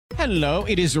Hello,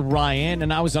 it is Ryan,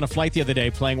 and I was on a flight the other day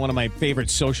playing one of my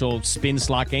favorite social spin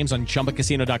slot games on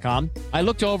ChumbaCasino.com. I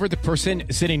looked over at the person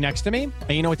sitting next to me, and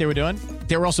you know what they were doing?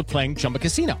 They were also playing Chumba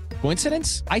Casino.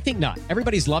 Coincidence? I think not.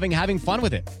 Everybody's loving having fun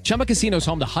with it. Chumba Casino is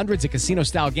home to hundreds of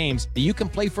casino-style games that you can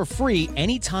play for free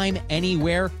anytime,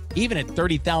 anywhere, even at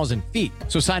 30,000 feet.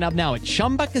 So sign up now at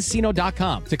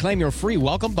ChumbaCasino.com to claim your free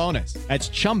welcome bonus. That's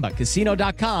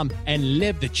ChumbaCasino.com and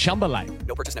live the Chumba life.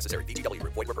 No purchase necessary. VGW.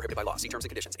 Void where prohibited by law. See terms and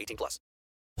conditions. 18+.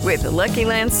 With the Lucky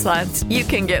Land Slots, you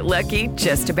can get lucky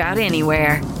just about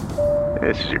anywhere.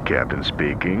 This is your captain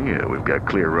speaking. We've got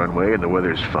clear runway and the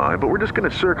weather's fine, but we're just going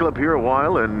to circle up here a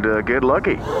while and get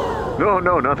lucky.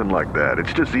 No, nothing like that.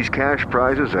 It's just these cash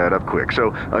prizes add up quick.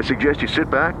 So I suggest you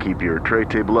sit back, keep your tray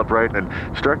table upright, and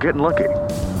start getting lucky.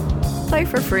 Play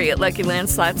for free at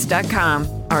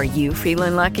LuckyLandSlots.com. Are you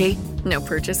feeling lucky? No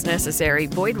purchase necessary.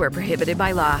 Void where prohibited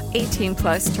by law.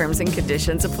 18+ terms and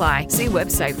conditions apply. See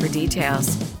website for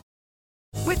details.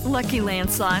 With Lucky Land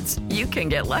Slots, you can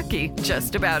get lucky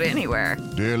just about anywhere.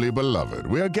 Dearly beloved,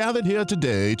 we are gathered here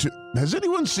today to... Has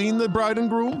anyone seen the bride and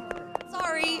groom?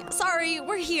 Sorry,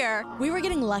 we're here. We were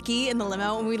getting lucky in the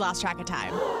limo and we lost track of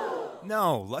time.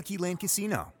 No, Lucky Land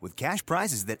Casino, with cash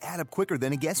prizes that add up quicker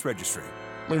than a guest registry.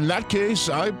 In that case,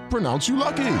 I pronounce you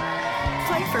lucky.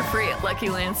 Play for free at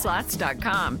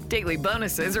LuckyLandSlots.com. Daily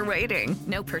bonuses are waiting.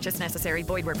 No purchase necessary.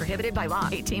 Void where prohibited by law.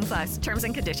 18+. Terms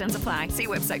and conditions apply. See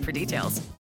website for details.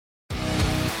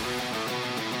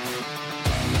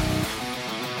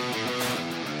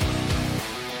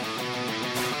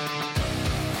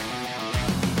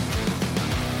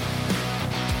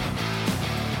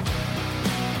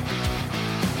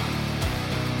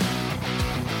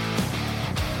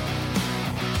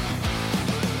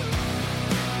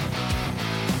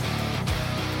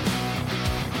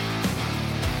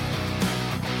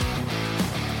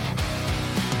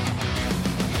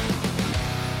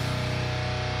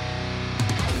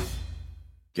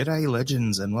 G'day,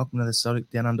 legends, and welcome to the Celtic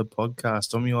Down Under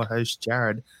podcast. I'm your host,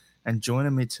 Jared, and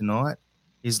joining me tonight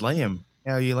is Liam.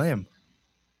 How are you, Liam?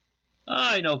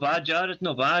 Aye, not bad, Jared,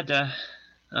 not bad.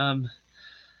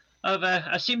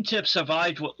 I seem to have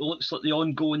survived what looks like the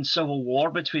ongoing civil war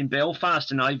between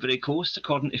Belfast and Ivory Coast,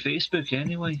 according to Facebook,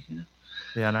 anyway.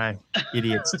 Yeah, I know.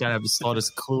 Idiots don't have the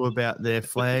slightest clue about their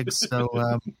flags,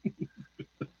 so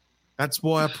that's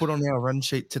why I put on our run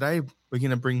sheet today. We're going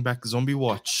to bring back Zombie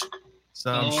Watch. So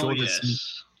I'm sure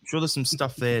there's some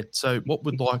stuff there. So what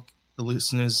we'd like the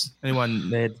listeners,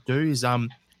 anyone there to do is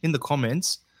in the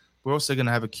comments, we're also going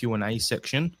to have a Q&A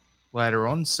section later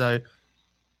on. So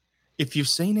if you've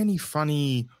seen any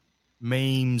funny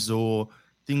memes or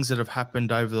things that have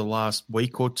happened over the last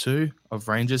week or two of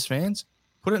Rangers fans,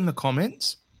 put it in the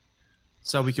comments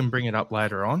so we can bring it up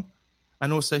later on.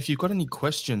 And also if you've got any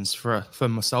questions for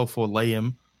myself or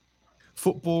Liam,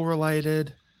 football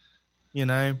related,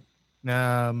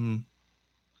 Australian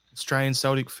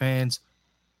Celtic fans,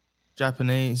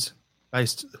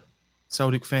 Japanese-based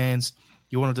Celtic fans,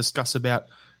 you want to discuss about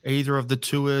either of the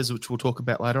tours, which we'll talk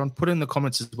about later on, put it in the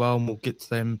comments as well, and we'll get to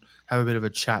them, have a bit of a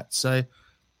chat. So,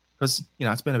 because,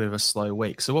 it's been a bit of a slow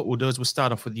week. So what we'll do is we'll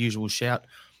start off with the usual shout.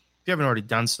 If you haven't already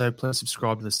done so, please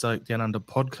subscribe to the Celtic Down Under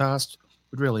podcast.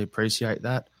 We'd really appreciate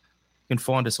that. You can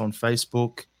find us on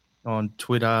Facebook, on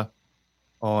Twitter,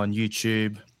 on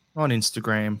YouTube, on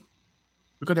Instagram.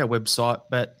 We've got our website,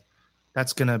 but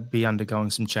that's going to be undergoing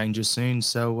some changes soon.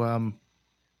 So,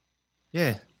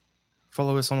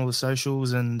 follow us on all the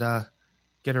socials and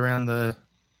get around the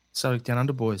Celtic Down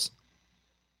Under boys.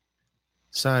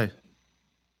 So,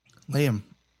 Liam,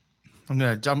 I'm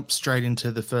going to jump straight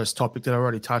into the first topic that I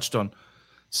already touched on.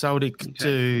 Celtic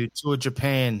to tour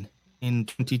Japan in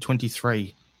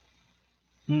 2023.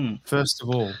 First of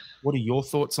all, what are your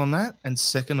thoughts on that? And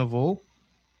second of all,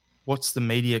 what's the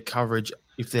media coverage,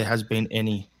 if there has been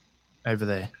any, over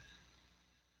there?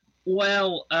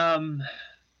 Well,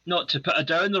 not to put a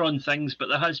downer on things, but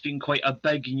there has been quite a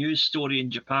big news story in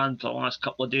Japan for the last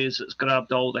couple of days that's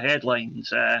grabbed all the headlines.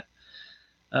 So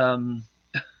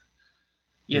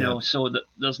that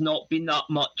there's not been that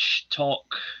much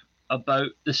talk about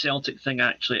the Celtic thing,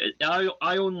 actually.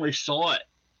 I only saw it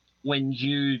when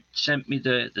you sent me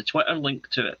the Twitter link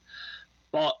to it.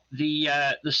 But the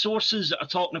sources that are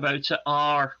talking about it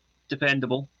are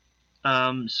dependable.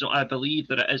 So I believe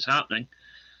that it is happening.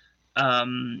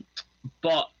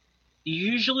 But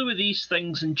usually with these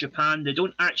things in Japan, they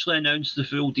don't actually announce the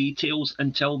full details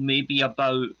until maybe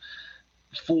about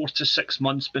 4 to 6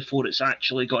 months before it's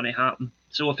actually going to happen.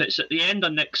 So if it's at the end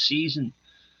of next season,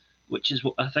 which is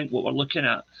what I think what we're looking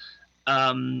at,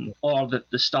 or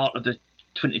the start of the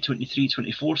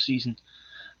 2023-24 season,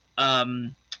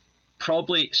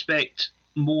 probably expect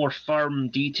more firm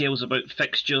details about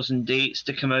fixtures and dates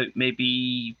to come out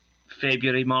maybe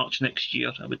February, March next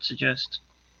year, I would suggest.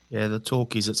 Yeah, the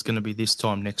talk is it's going to be this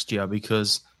time next year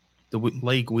because the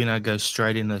league winner goes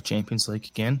straight into the Champions League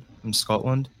again from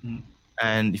Scotland. Mm.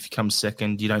 And if you come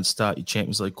second, you don't start your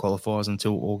Champions League qualifiers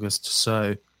until August.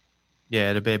 So,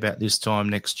 yeah, it'll be about this time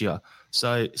next year.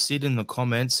 So, Sid in the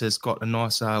comments has got a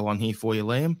nice one here for you,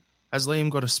 Liam. Has Liam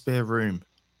got a spare room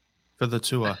for the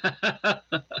tour?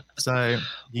 So,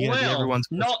 you're going to be everyone's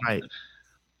best mate.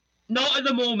 Not at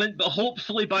the moment, but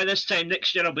hopefully by this time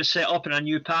next year I'll be set up in a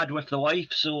new pad with the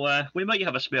wife, so we might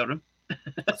have a spare room.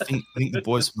 I think the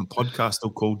boys from the podcast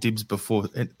will call dibs before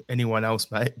anyone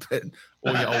else, mate. But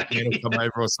all your old men will come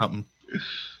over or something.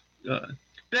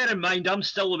 Bear in mind, I'm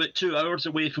still about 2 hours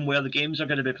away from where the games are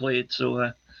going to be played,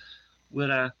 so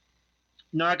we're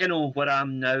Nagano, where I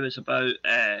am now, is about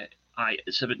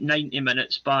it's about 90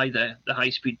 minutes by the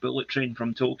high-speed bullet train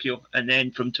from Tokyo, and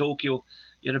then from Tokyo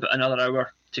you're about another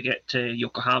hour to get to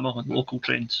Yokohama on local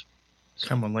trains.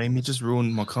 Come on, Liam, you just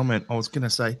ruined my comment. I was going to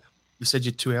say, you said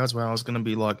you're 2 hours away. I was going to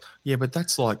be like, yeah, but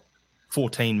that's like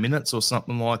 14 minutes or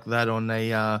something like that on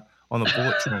the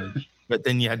bullet train. But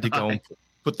then you had to go and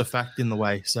put the fact in the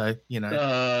way. So, you know.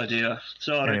 Oh, dear.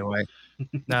 Sorry. Anyway,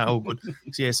 no, all good.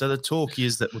 So, yeah, so the talk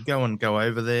is that we're going to go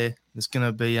over there. There's going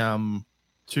to be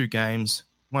 2 games,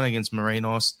 one against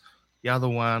Marinos. The other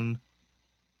one,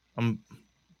 the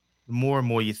more and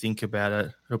more you think about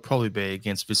it, it'll probably be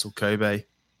against Vissel Kobe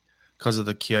because of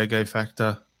the Kyogo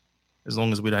factor, as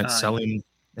long as we don't sell him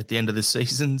at the end of the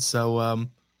season. So,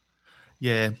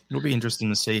 yeah, it'll be interesting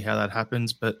to see how that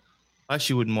happens. But I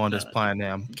actually wouldn't mind us playing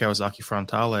Kawasaki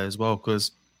Frontale as well,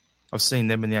 because I've seen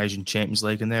them in the Asian Champions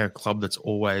League, and they're a club that's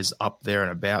always up there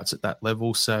and abouts at that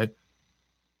level. So,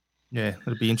 yeah,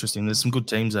 it'll be interesting. There's some good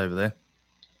teams over there.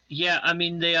 Yeah, I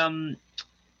mean, the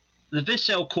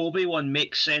Vissel Kobe one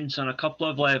makes sense on a couple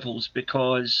of levels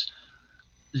because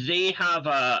they have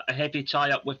a heavy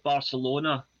tie-up with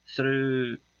Barcelona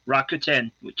through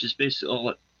Rakuten, which is basically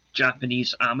like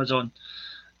Japanese Amazon.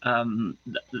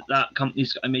 That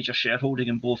company's got a major shareholding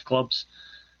in both clubs.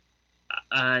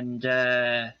 And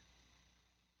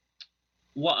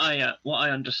what I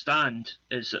understand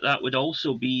is that would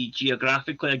also be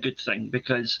geographically a good thing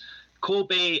because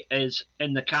Kobe is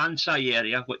in the Kansai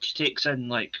area, which takes in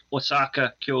like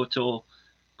Osaka, Kyoto,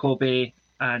 Kobe,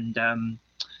 and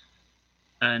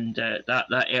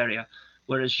that area,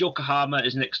 whereas Yokohama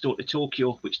is next door to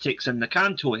Tokyo, which takes in the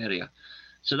Kanto area.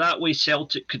 So that way,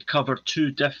 Celtic could cover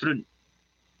 2 different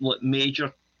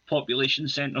major population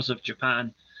centres of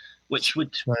Japan, which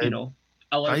would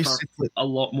allow for a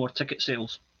lot more ticket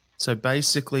sales. So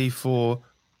basically, for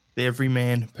the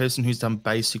everyman person who's done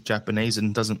basic Japanese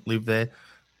and doesn't live there,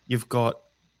 you've got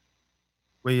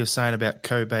where you're saying about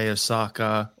Kobe,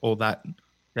 Osaka, all that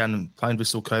down in Plain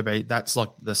Vissel Kobe. That's like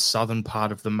the southern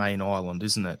part of the main island,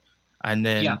 isn't it? And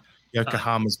then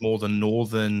Yokohama's more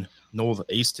the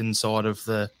northeastern side of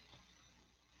the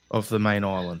main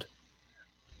island.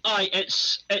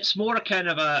 It's more a kind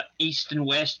of a east and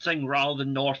west thing rather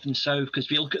than north and south, because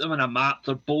if you look at them on a map,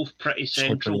 they're both pretty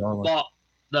central, but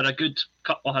they're a good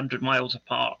couple of 100 miles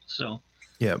apart. So,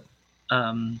 yeah,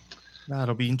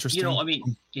 that'll be interesting. You know, I mean,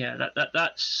 yeah,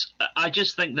 that's. I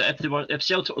just think that if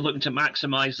Celtic were looking to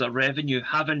maximise their revenue,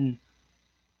 having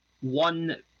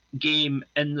one game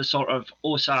in the sort of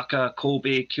Osaka,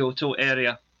 Kobe, Kyoto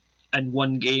area, and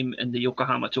one game in the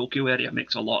Yokohama, Tokyo area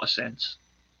makes a lot of sense.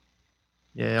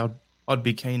 Yeah, I'd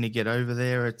be keen to get over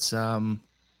there. It's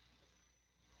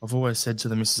I've always said to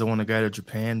the missus I want to go to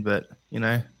Japan, but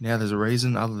now there's a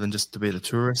reason other than just to be the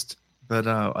tourist. But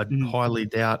I highly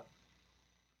doubt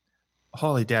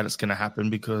it's going to happen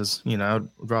because I'd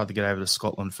rather get over to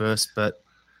Scotland first. But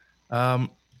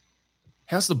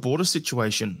how's the border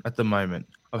situation at the moment?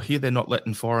 I hear they're not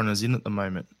letting foreigners in at the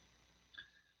moment.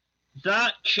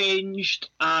 That changed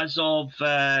as of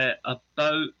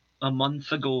about a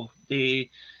month ago. They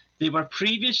were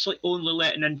previously only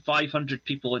letting in 500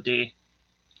 people a day.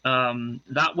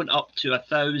 That went up to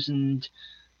 1,000,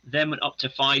 then went up to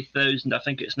 5,000. I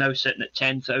think it's now sitting at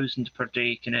 10,000 per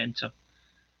day can enter.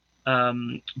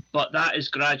 But that is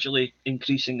gradually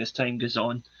increasing as time goes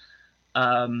on.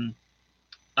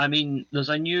 I mean, there's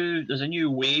a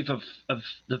new wave of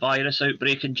the virus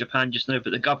outbreak in Japan just now,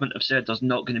 but the government have said there's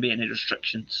not going to be any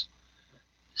restrictions.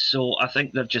 So I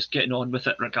think they're just getting on with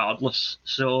it regardless.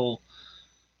 So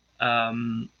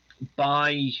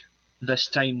by this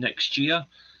time next year,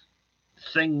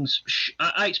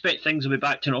 I expect things will be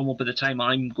back to normal by the time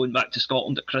I'm going back to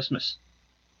Scotland at Christmas.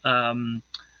 So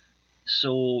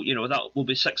that will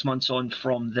be 6 months on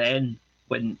from then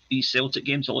when these Celtic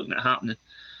games are looking at happening.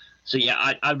 So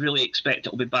yeah, I really expect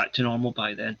it'll be back to normal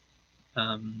by then,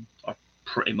 or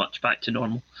pretty much back to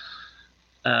normal.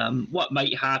 What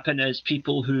might happen is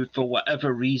people who, for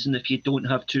whatever reason, if you don't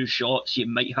have 2 shots, you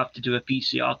might have to do a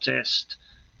PCR test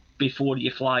before you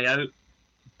fly out,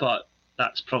 but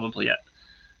that's probably it.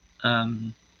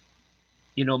 My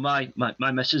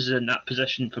missus is in that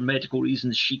position for medical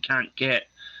reasons. She can't get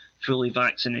fully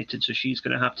vaccinated, so she's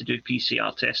going to have to do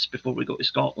PCR tests before we go to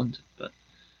Scotland. But,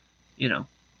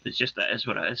 it's just that is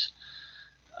what it is.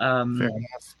 Fair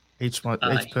enough. Each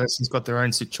person's got their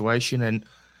own situation, and at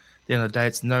the end of the day,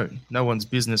 it's no one's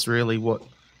business really what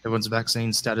everyone's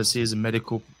vaccine status is and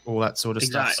medical, all that sort of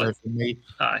stuff. So for me,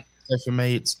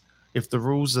 it's if the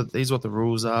rules are these, what the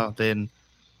rules are, then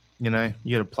you got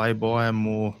to play by them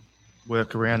or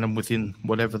work around them within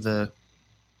whatever the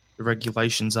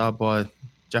regulations are by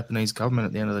Japanese government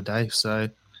at the end of the day. So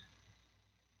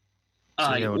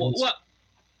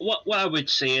what I would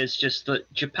say is just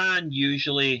that Japan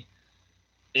usually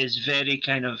is very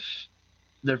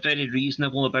they're very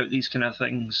reasonable about these kind of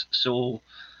things. So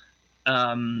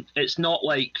it's not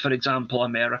like, for example,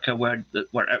 America where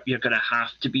you're going to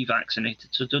have to be vaccinated.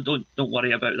 So don't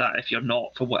worry about that if you're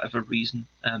not for whatever reason.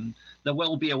 There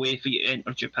will be a way for you to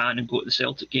enter Japan and go to the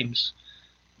Celtic games.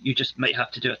 You just might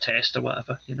have to do a test or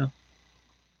whatever,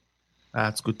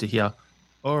 That's good to hear.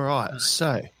 All right,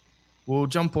 so we'll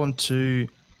jump on to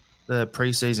the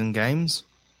preseason games.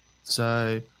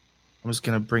 So I'm just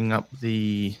going to bring up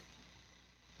the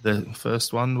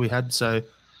first one we had. So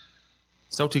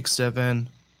Celtic 7,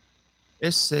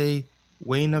 SC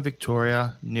Wiener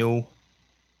Victoria 0.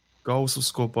 Goals were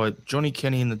scored by Johnny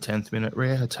Kenny in the 10th minute,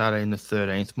 Ria Hatate in the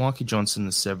 13th, Mikey Johnson in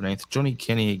the 17th, Johnny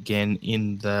Kenny again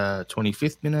in the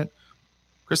 25th minute,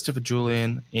 Christopher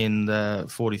Julian in the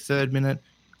 43rd minute,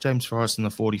 James Forrest in the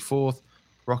 44th,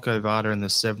 Rocco Vada in the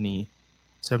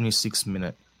 76th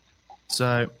minute.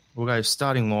 So we'll go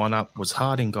starting lineup was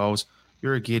Harding goals,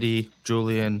 Uragidi,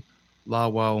 Julian,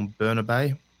 Larwell and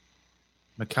Burnaby,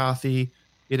 McCarthy,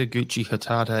 Itaguchi,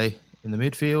 Hatate in the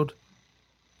midfield,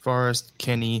 Forrest,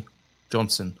 Kenny,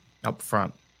 Johnson up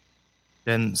front.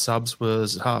 Then subs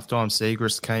was halftime.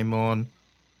 Segrist came on.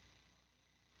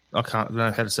 I don't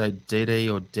know how to say Dede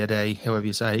or Dede, however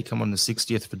you say. He came on the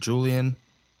 60th for Julian.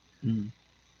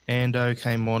 Ando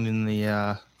came on in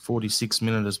the 46th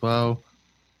minute as well.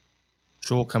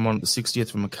 Shaw come on at the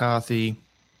 60th for McCarthy.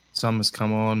 Summers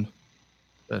come on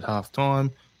at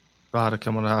halftime. Vada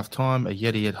come on at halftime.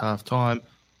 Ayeti at halftime.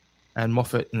 And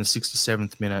Moffat in the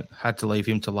 67th minute. Had to leave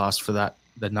him to last for that,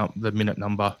 the minute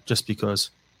number, just because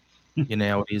you know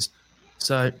how it is.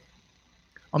 So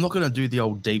I'm not going to do the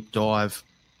old deep dive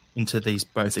into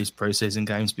both these preseason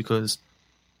games because,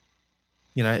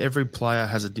 every player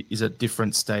is at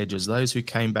different stages. Those who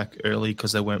came back early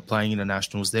because they weren't playing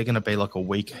internationals, they're going to be like a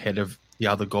week ahead of the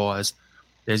other guys.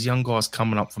 There's young guys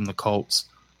coming up from the Colts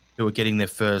who are getting their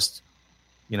first,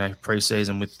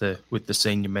 preseason with the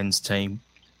senior men's team.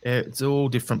 It's all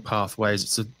different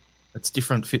pathways. It's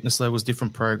different fitness levels,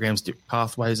 different programs,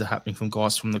 pathways are happening from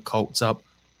guys from the Colts up.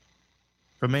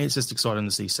 For me, it's just exciting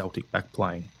to see Celtic back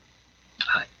playing.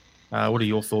 What are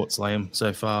your thoughts, Liam,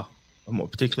 so far? And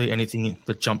particularly anything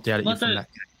that jumped out at you from that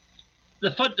game?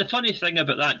 The funny thing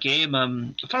about that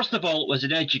game, first of all, it was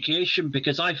an education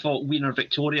because I thought Wiener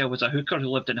Victoria was a hooker who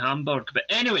lived in Hamburg. But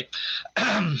anyway,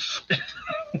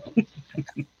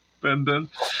 boom, boom.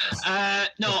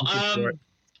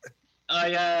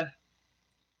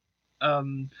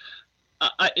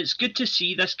 It's good to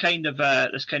see this kind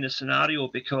of scenario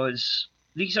because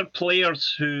these are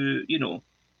players who,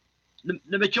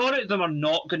 the majority of them are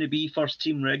not going to be first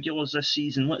team regulars this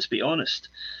season. Let's be honest,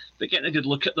 but getting a good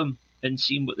look at them and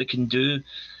seeing what they can do.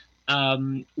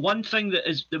 One thing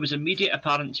that was immediate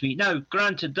apparent to me. Now,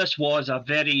 granted, this was a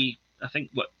very, I think,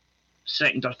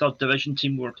 second or third division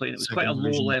team we were playing. It was quite a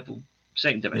low level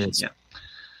second division. Yeah,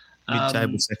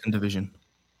 mid-table second division.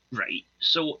 Right.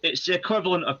 So it's the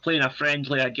equivalent of playing a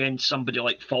friendly against somebody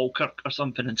like Falkirk or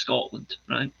something in Scotland,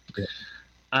 right? Yeah.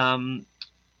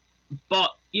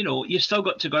 But, you've still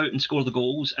got to go out and score the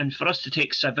goals. And for us to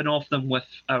take 7 off them with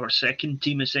our second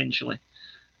team, essentially,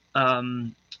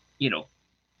 that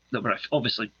were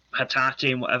obviously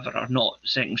Hatate and whatever are not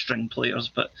second string players,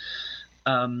 but,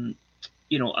 a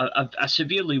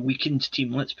severely weakened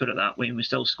team, let's put it that way, and we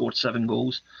still scored 7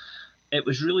 goals. It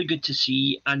was really good to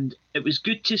see, and it was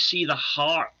good to see the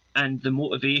heart and the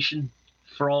motivation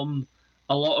from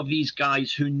a lot of these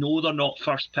guys who know they're not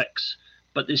first picks,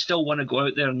 but they still want to go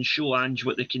out there and show Ange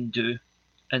what they can do.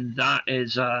 And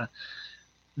that's a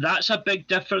big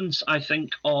difference, I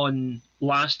think, on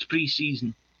last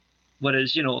pre-season,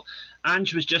 Whereas,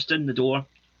 Ange was just in the door.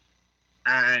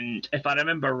 And if I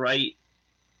remember right,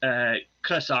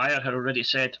 Chris Ayer had already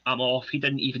said, I'm off. He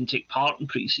didn't even take part in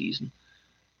pre-season.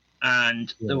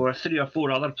 And there were 3 or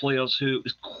 4 other players who it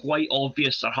was quite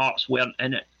obvious their hearts weren't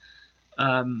in it.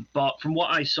 But from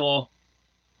what I saw,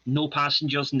 no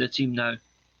passengers in the team now.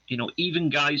 Even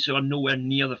guys who are nowhere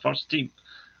near the first team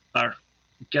are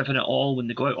giving it all when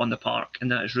they go out on the park,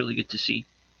 and that is really good to see.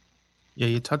 Yeah,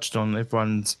 you touched on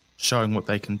everyone's showing what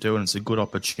they can do, and it's a good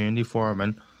opportunity for them.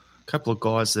 And a couple of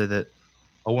guys there that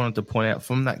I wanted to point out,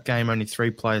 from that game, only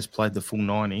 3 players played the full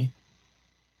 90.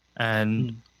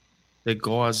 And they're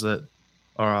guys that,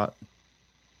 all right,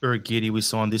 Uragiri we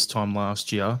signed this time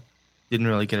last year, didn't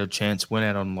really get a chance, went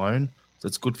out on loan. So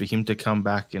it's good for him to come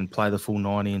back and play the full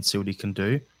 90 and see what he can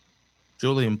do.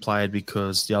 Julian played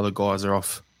because the other guys are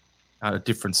off at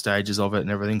different stages of it and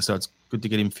everything, so it's good to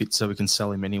get him fit so we can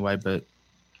sell him anyway, but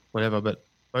whatever. But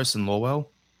Bosun Lawwell,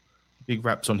 big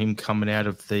raps on him coming out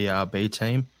of the B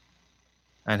team,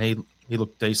 and he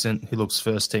looked decent. He looks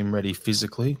first team ready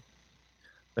physically.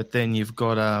 But then you've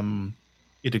got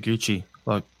Itaguchi.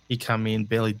 Like, he come in,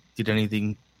 barely did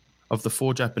anything. Of the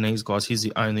 4 Japanese guys, he's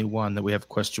the only one that we have a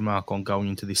question mark on going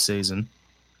into this season,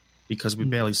 because we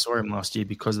barely saw him last year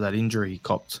because of that injury he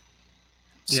copped.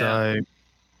 Yeah. So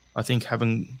I think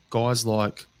having guys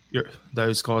like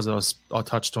those guys that I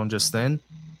touched on just then,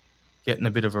 getting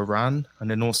a bit of a run, and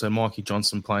then also Mikey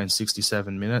Johnson playing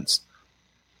 67 minutes.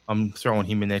 I'm throwing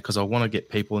him in there because I want to get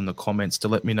people in the comments to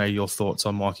let me know your thoughts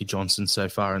on Mikey Johnson so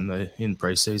far in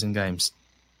pre-season games,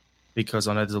 because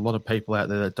I know there's a lot of people out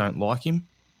there that don't like him,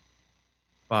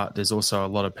 but there's also a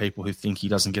lot of people who think he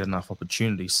doesn't get enough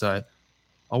opportunity. So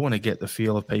I want to get the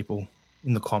feel of people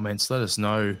in the comments. Let us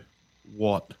know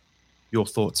what your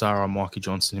thoughts are on Mikey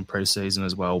Johnson in pre-season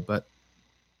as well. But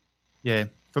yeah,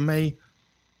 for me,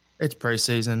 it's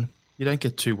pre-season. You don't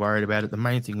get too worried about it. The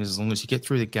main thing is, as long as you get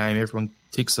through the game, everyone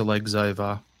ticks the legs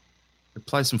over, we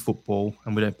play some football,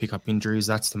 and we don't pick up injuries.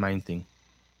 That's the main thing.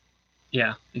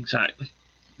 Yeah, exactly.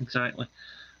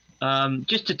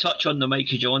 Just to touch on the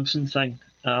Mikey Johnson thing,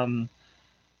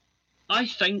 I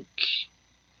think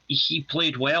he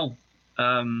played well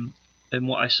in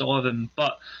what I saw of him.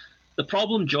 But the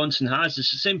problem Johnson has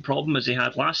is the same problem as he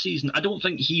had last season. I don't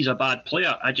think he's a bad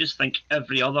player. I just think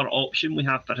every other option we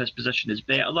have for his position is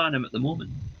better than him at the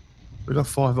moment. We've got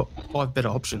five better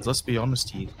options. Let's be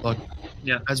honest here.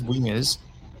 As wingers,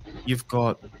 you've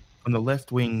got, on the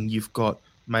left wing, you've got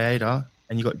Maeda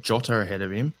and you've got Jota ahead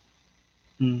of him.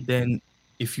 Then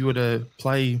if you were to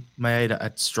play Maeda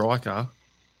at striker,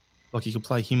 like you could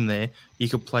play him there, you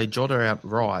could play Jota out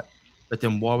right. But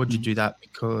then why would you do that?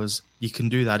 Because you can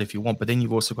do that if you want, but then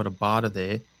you've also got a Barter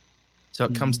there. So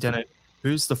it comes down to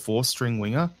who's the 4th-string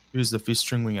winger, who's the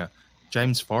 5th-string winger,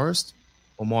 James Forrest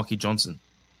or Mikey Johnson?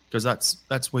 Because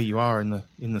that's where you are in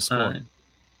the squad.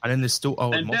 And then there's still...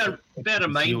 bear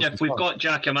in mind, if we've got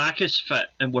Giacomakis fit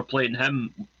and we're playing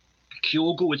him,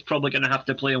 Kyogo is probably going to have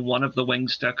to play in one of the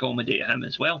wings to accommodate him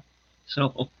as well.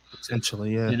 So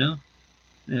potentially, yeah.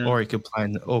 Yeah. Or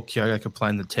Kyogo could play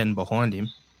in the 10 behind him.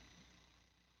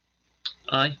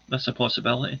 Aye, that's a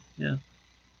possibility, yeah.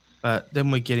 But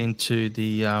then we get into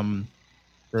the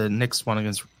next one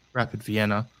against Rapid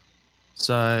Vienna.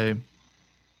 So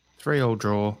 3-3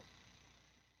 draw.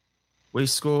 We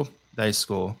score, they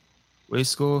score. We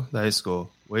score, they score.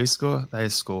 We score, they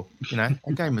score.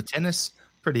 A game of tennis,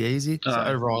 pretty easy. So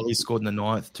O'Reilly scored in the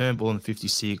 9th, Turnbull in the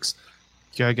 56th,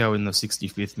 Kyogo in the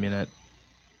 65th minute.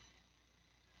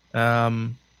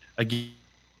 Again,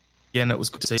 it was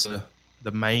good to see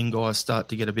the main guys start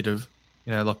to get a bit of,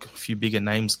 a few bigger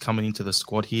names coming into the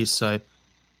squad here. So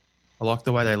I like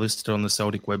the way they listed it on the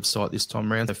Celtic website this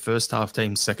time around. The first half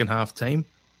team, second half team.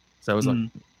 So it was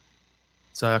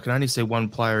so I can only see one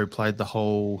player who played the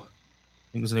whole,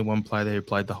 I think there's only one player there who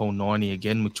played the whole 90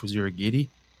 again, which was Uragiri.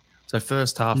 So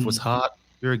first half was Hart,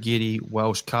 Uragiri,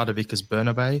 Welsh, Carter Vickers,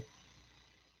 Bernabe,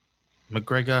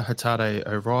 McGregor, Hatate,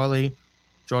 O'Reilly,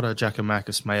 Jota,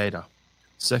 Giacomakis, Maeda.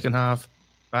 Second half,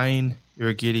 Bain,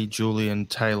 Uragiri, Julian,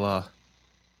 Taylor.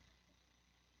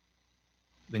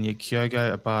 Then you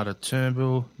Kyogo, Abada,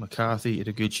 Turnbull, McCarthy,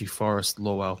 Itaguchi, Forrest,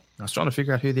 Lawwell. I was trying to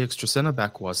figure out who the extra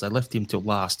centre-back was. They left him till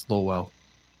last, Lawwell.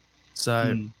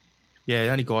 So, the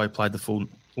only guy who played the full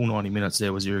 90 minutes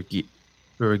there was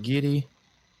Uragiri.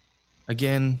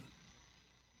 Again,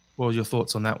 what were your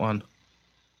thoughts on that one?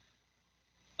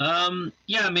 It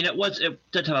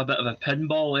did have a bit of a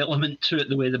pinball element to it,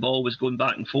 the way the ball was going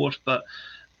back and forth, but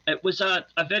it was a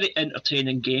very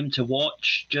entertaining game to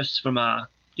watch, just from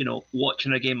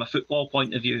watching a game of football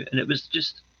point of view. And it was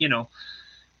just,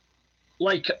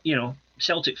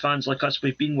 Celtic fans like us,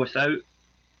 we've been without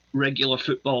regular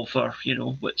football for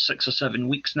 6 or 7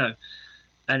 weeks now,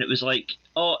 and it was like,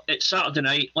 oh, it's Saturday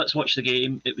night, let's watch the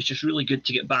game. It was just really good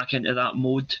to get back into that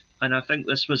mode, and I think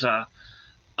this was a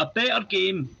better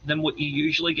game than what you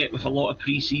usually get with a lot of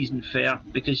pre-season fare,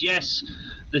 because yes,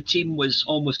 the team was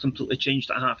almost completely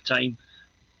changed at half-time,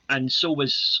 and so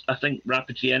was, I think,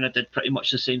 Rapid Vienna did pretty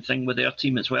much the same thing with their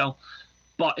team as well.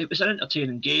 But it was an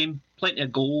entertaining game, plenty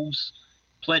of goals,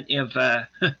 plenty of a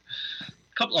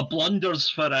couple of blunders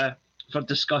for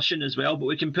discussion as well, but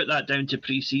we can put that down to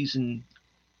pre-season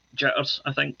jitters,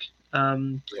 I think.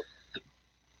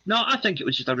 No, I think it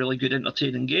was just a really good,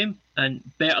 entertaining game, and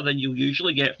better than you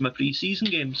usually get from a pre-season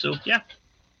game. So, yeah.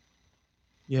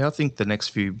 Yeah, I think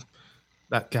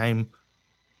that game,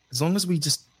 as long as we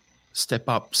just step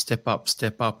up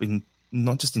in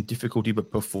not just in difficulty but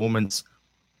performance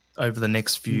over the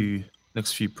next few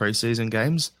pre-season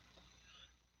games,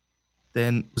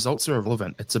 then results are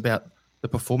irrelevant. It's about the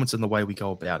performance and the way we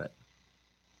go about it.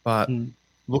 But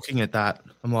looking at that,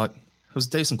 I'm like, it was a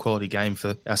decent quality game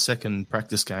for our second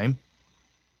practice game.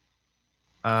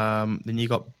 Then you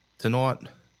got tonight,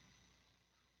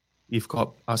 you've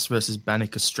got us versus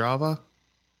Banik Ostrava.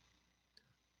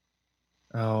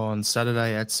 On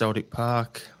Saturday at Celtic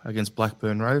Park against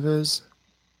Blackburn Rovers.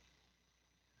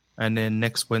 And then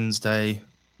next Wednesday,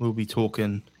 we'll be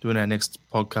doing our next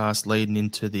podcast leading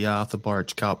into the Arthur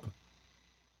Borich Cup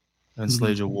against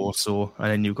Legia Warsaw.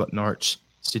 And then you've got Norwich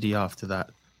City after that.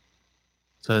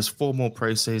 So there's 4 more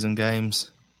pre-season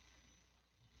games.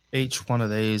 Each one of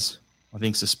these, I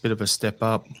think, is a bit of a step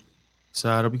up.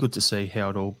 So it'll be good to see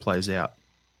how it all plays out.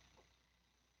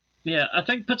 Yeah, I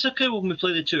think particularly when we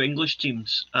play the 2 English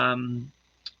teams,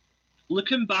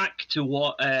 looking back to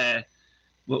what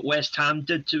West Ham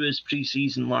did to us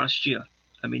pre-season last year,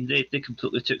 I mean, they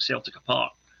completely took Celtic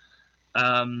apart.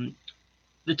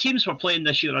 The teams we're playing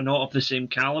this year are not of the same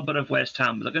calibre of West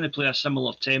Ham, but they're going to play a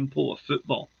similar tempo of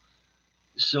football.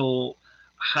 So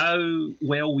how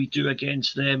well we do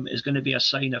against them is going to be a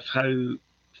sign of how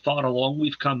far along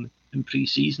we've come in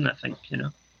pre-season, I think,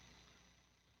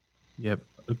 Yep,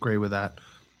 agree with that.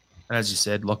 And as you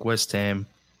said, like West Ham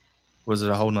was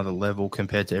at a whole nother level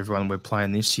compared to everyone we're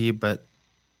playing this year, but,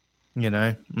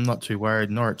 I'm not too worried.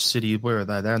 Norwich City, where are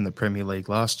they? They're in the Premier League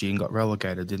last year and got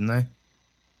relegated, didn't they?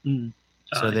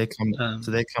 So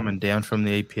they're coming down from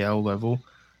the EPL level.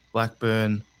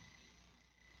 Blackburn,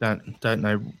 don't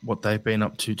know what they've been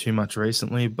up to too much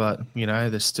recently, but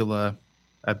they're still a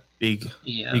big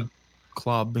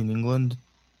club in England.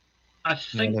 I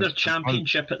think they're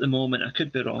championship at the moment. I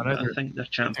could be wrong, but I think they're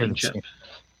championship.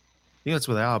 I think that's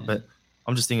where they are, but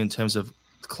I'm just thinking in terms of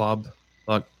the club,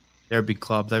 like they're a big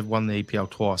club. They've won the EPL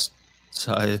twice,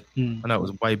 so I know it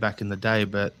was way back in the day,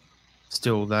 but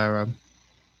still they're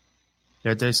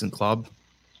a decent club.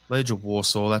 Legia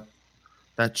Warsaw,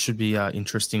 that should be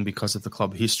interesting because of the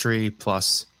club history,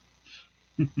 plus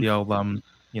the old, the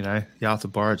Arthur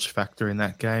Borich factor in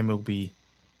that game. It'll be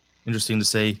interesting to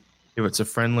see if it's a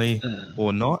friendly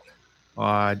or not.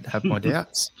 I'd have my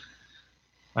doubts.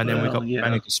 And then we've got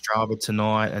Banik Ostrava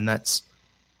tonight, and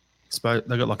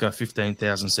they've got like a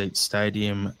 15,000 seat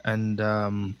stadium, and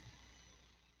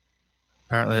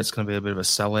apparently it's going to be a bit of a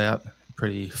sellout,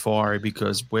 pretty fiery,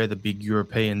 because we're the big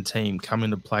European team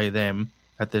coming to play them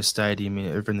at their stadium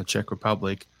over in the Czech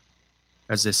Republic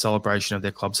as their celebration of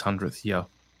their club's 100th year.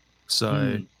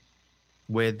 So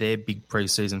we're their big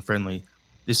pre-season friendly.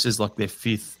 This is like their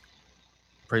 5th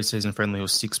pre-season friendly or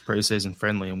 6th pre-season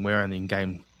friendly, and we're only in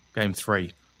game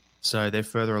 3. So they're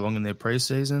further along in their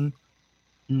pre-season,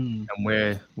 and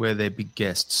we're their big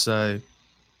guests. So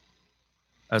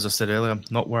as I said earlier, I'm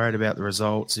not worried about the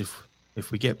results.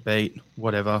 If we get beat,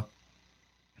 whatever,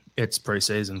 it's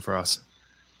pre-season for us.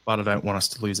 But I don't want us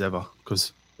to lose ever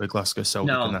because we're Glasgow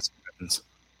Celtic, and that's what happens.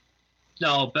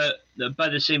 No, but by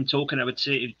the same token, I would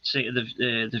say to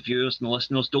the viewers and the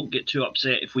listeners, don't get too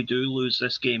upset if we do lose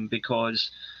this game,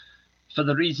 because for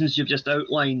the reasons you've just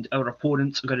outlined, our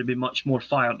opponents are going to be much more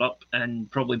fired up and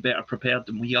probably better prepared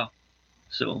than we are.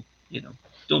 So,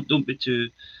 don't be too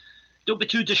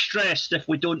distressed if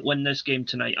we don't win this game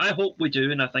tonight. I hope we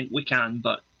do, and I think we can,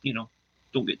 but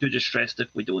don't get too distressed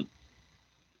if we don't.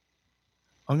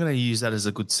 I'm going to use that as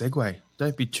a good segue.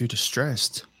 Don't be too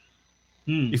distressed.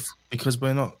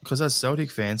 Because as Celtic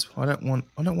fans, I don't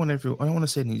want to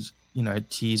see any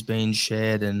tears being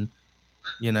shed and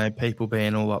people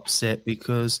being all upset,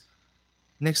 because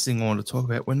next thing I want to talk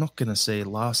about, we're not going to see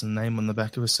Larson name on the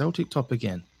back of a Celtic top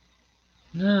again.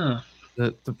 No.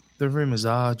 The rumours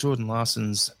are Jordan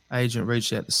Larson's agent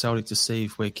reached out to Celtic to see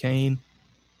if we're keen,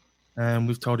 and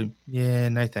we've told him,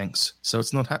 no thanks. So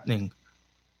it's not happening.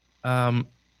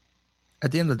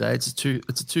 At the end of the day,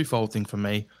 it's a twofold thing for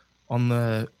me. On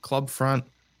the club front,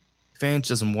 if Ange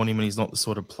doesn't want him and he's not the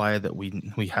sort of player that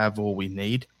we have or we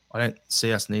need, I don't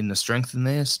see us needing to strengthen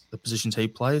the positions he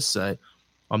plays, so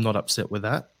I'm not upset with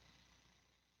that.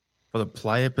 For the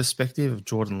player perspective of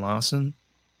Jordan Larson,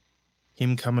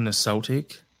 him coming to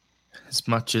Celtic, as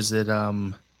much as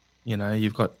that,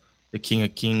 you've got the King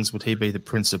of Kings, would he be the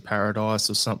Prince of Paradise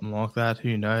or something like that?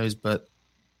 Who knows? But,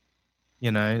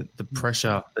 the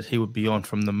pressure that he would be on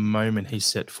from the moment he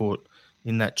set foot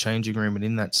in that changing room and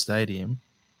in that stadium,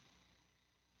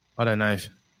 I don't know.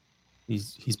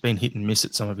 He's been hit and miss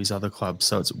at some of his other clubs.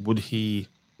 So would he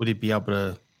be able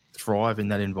to thrive in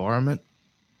that environment?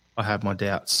 I have my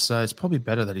doubts. So it's probably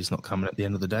better that he's not coming at the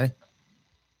end of the day.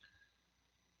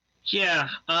 Yeah,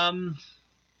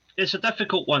 it's a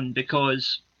difficult one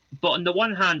but on the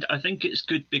one hand, I think it's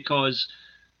good because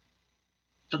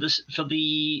for the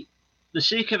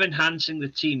sake of enhancing the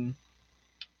team,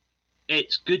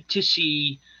 it's good to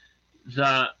see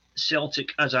that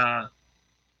Celtic as a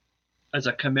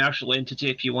commercial entity,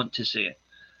 if you want to say it,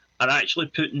 are actually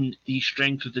putting the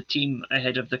strength of the team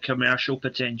ahead of the commercial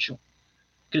potential.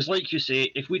 Because, like you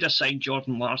say, if we'd have signed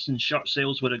Jordan Larson, shirt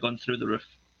sales would have gone through the roof.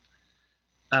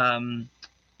 The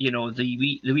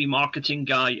wee marketing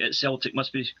guy at Celtic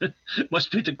must be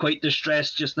quite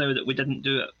distressed just now that we didn't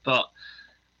do it. But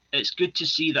it's good to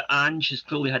see that Ange has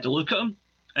clearly had a look at him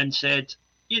and said,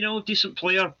 decent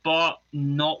player, but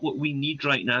not what we need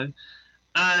right now.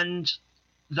 And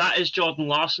that is Jordan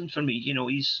Larson for me.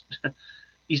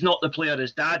 He's not the player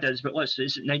his dad is, but let's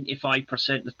face it,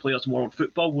 95% of players in world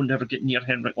football will never get near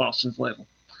Henrik Larsson's level.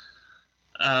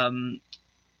 I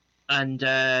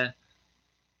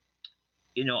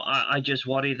just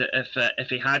worry that if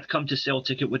he had come to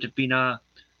Celtic, it would have been a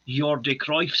Jordi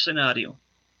Cruyff scenario,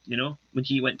 when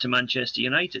he went to Manchester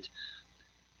United.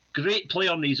 Great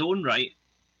player in his own right,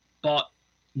 but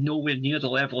nowhere near the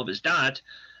level of his dad.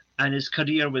 And his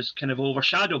career was kind of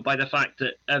overshadowed by the fact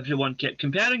that everyone kept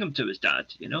comparing him to his dad,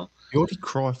 Jordi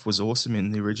Cruyff was awesome in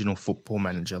the original Football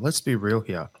Manager. Let's be real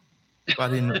here.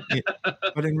 But in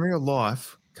real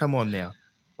life, come on now.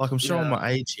 Like, I'm showing my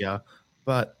age here,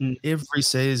 but every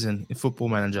season in Football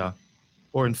Manager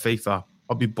or in FIFA,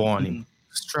 I'll be buying him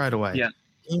straight away. Yeah.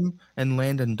 Him and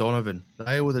Landon Donovan,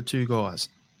 they were the two guys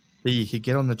that you could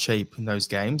get on the cheap in those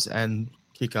games and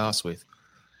kick ass with.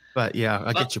 But,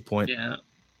 I get your point. Yeah.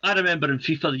 I remember in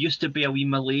FIFA there used to be a wee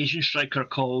Malaysian striker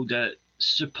called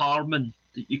Suparman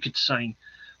that you could sign.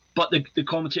 But the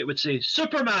commentator would say,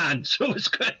 Superman! So it was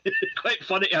quite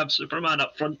funny to have Superman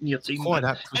up front in your team. Quite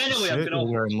apt with the shirt you're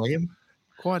wearing, Liam.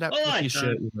 Quite apt with your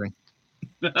shirt you're wearing.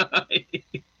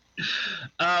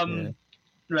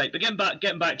 Right, but getting back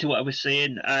to what I was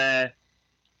saying,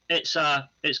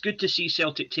 it's good to see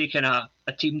Celtic taking a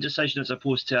team decision as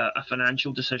opposed to a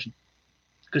financial decision.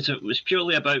 Because if it was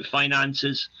purely about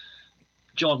finances,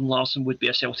 Jordan Larson would be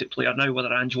a Celtic player now,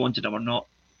 whether Ange wanted him or not.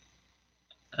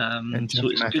 And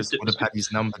Jeffrey Mackis would have had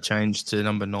his number changed to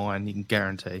number 9, you can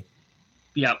guarantee.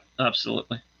 Yeah,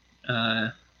 absolutely.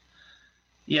 No,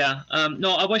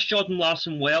 I wish Jordan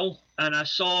Larson well, and I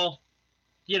saw,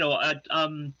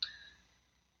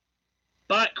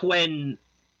 back when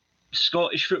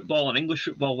Scottish football and English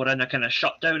football were in a kind of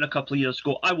shutdown a couple of years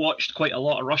ago, I watched quite a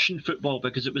lot of Russian football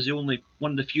because it was the only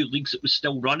one of the few leagues that was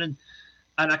still running.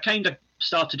 And I kind of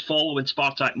started following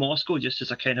Spartak Moscow just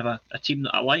as a kind of a team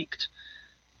that I liked.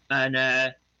 And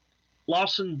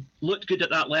Larson looked good at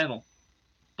that level.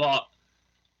 But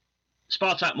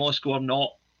Spartak Moscow are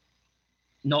not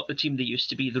the team they used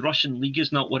to be. The Russian league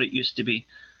is not what it used to be.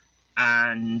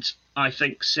 And I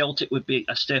think Celtic would be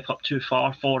a step up too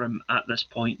far for him at this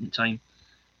point in time.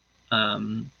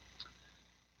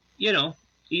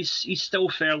 He's still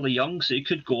fairly young, so he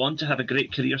could go on to have a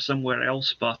great career somewhere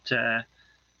else. But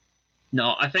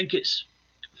no, I think it's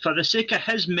for the sake of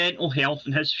his mental health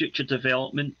and his future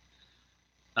development.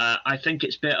 I think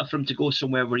it's better for him to go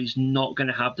somewhere where he's not going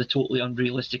to have the totally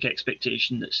unrealistic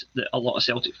expectation that a lot of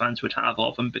Celtic fans would have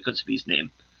of him because of his name.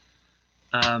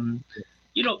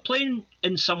 Playing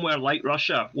in somewhere like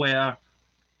Russia where,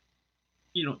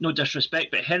 no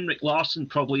disrespect, but Henrik Larsson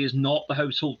probably is not the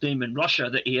household name in Russia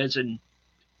that he is in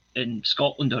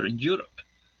Scotland or in Europe.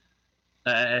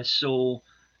 So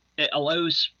it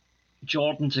allows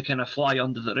Jordan to kind of fly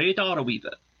under the radar a wee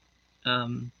bit.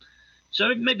 So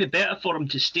it might be better for him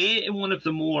to stay in one of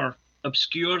the more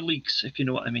obscure leagues, if you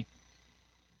know what I mean.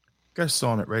 Go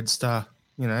sign at Red Star,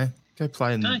 go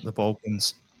play in the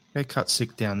Balkans. Go cut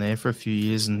sick down there for a few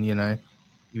years and, you'll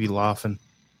be laughing.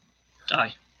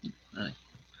 Aye.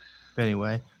 But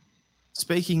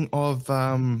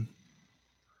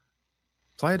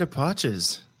player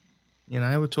departures.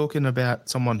 We're talking about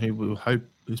someone who we hope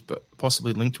who's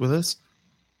possibly linked with us.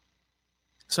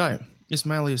 So,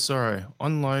 Ismail Soro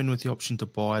on loan with the option to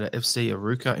buy to FC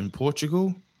Arouca in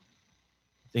Portugal.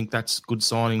 I think that's a good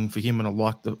signing for him, and I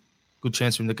like the good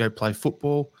chance for him to go play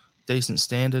football, decent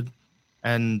standard,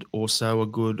 and also a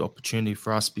good opportunity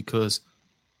for us because,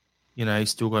 he's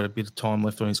still got a bit of time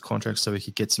left on his contract, so we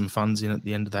could get some funds in at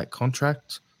the end of that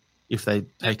contract if they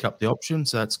take up the option,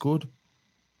 so that's good.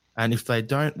 And if they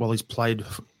don't, well, he's played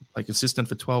consistent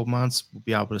for 12 months, we'll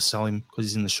be able to sell him because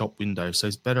he's in the shop window. So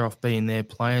he's better off being there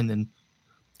playing than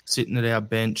sitting at our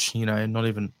bench,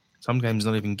 some games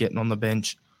not even getting on the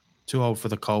bench. Too old for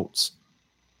the Colts.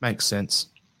 Makes sense.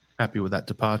 Happy with that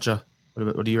departure.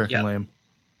 What do you reckon, Liam?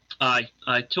 I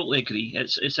totally agree.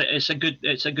 It's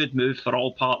a good move for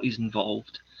all parties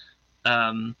involved.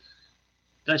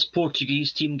 This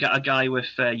Portuguese team got a guy with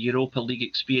Europa League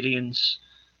experience.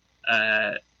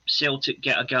 Celtic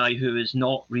get a guy who is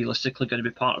not realistically going to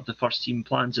be part of the first team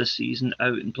plans this season,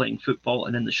 out and playing football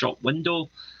and in the shop window.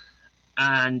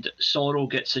 And Sorrow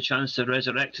gets a chance to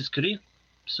resurrect his career.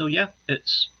 So yeah,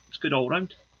 it's good all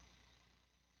round.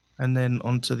 And then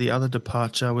on to the other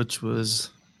departure, which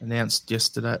was announced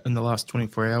yesterday in the last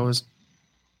 24 hours.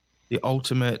 The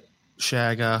ultimate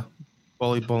shagger,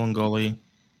 Bye Boli,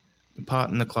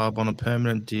 departing the club on a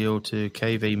permanent deal to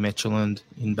KV Mechelen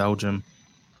in Belgium.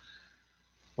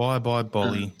 Bye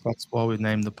Boli. That's why we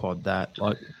named the pod that.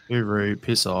 Uru,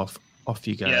 piss off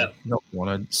you go. Yeah. Not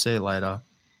wanted. See you later.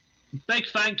 Big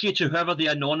thank you to whoever the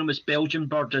anonymous Belgian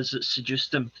bird is that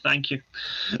seduced him. Thank you.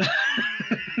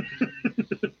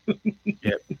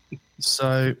 Yep.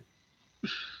 So,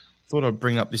 thought I'd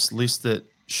bring up this list that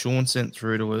Sean sent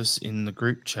through to us in the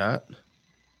group chat.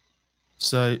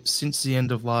 So, since the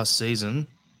end of last season,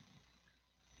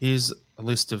 here's a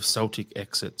list of Celtic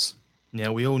exits.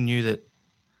 Now, we all knew that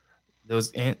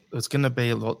it was going to be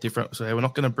a lot different. So, we're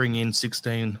not going to bring in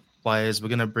 16 players. We're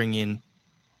going to bring in,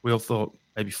 we all thought,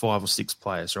 maybe 5 or 6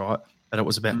 players, right? But it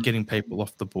was about getting people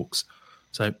off the books.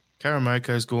 So,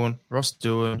 Karamoko's gone, Ross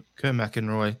Doohan, Kerr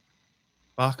McInroy,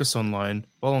 Barkas on loan,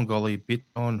 Bolingoli,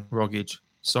 Bitton, Rogic,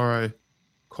 Sorrow,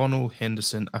 Connell,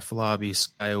 Henderson, Afalabi,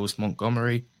 Scales,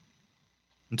 Montgomery.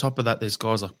 On top of that, there's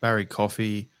guys like Barry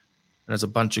Coffey, and there's a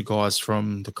bunch of guys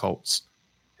from the Colts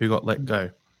who got let go.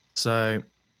 So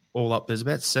all up, there's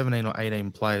about 17 or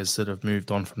 18 players that have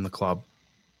moved on from the club.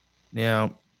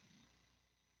 Now,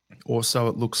 also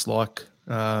it looks like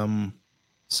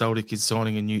Celtic is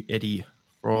signing a new Eddie,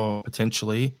 or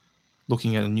potentially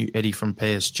looking at a new Eddie from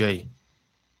PSG.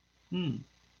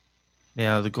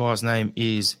 Now, the guy's name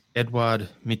is Edward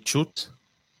Mitchut.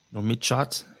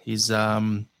 He's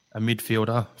a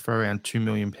midfielder for around £2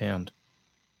 million.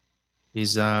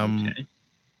 He's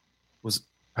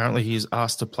apparently he's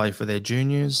asked to play for their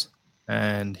juniors,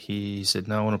 and he said,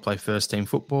 no, I want to play first team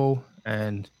football,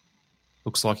 and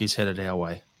looks like he's headed our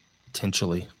way,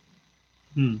 potentially.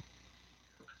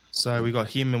 So we got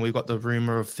him, and we got the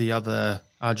rumour of the other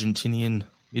Argentinian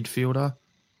midfielder.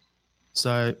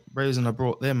 So the reason I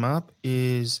brought them up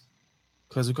is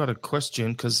because we've got a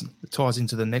question, because it ties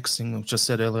into the next thing I just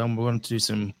said earlier on. We wanted to do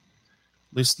some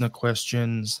listener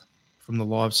questions from the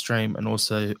live stream, and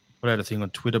also put out a thing on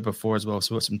Twitter before as well.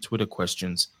 So we've got some Twitter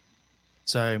questions.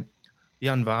 So the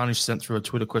Unvarnished sent through a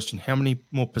Twitter question. How many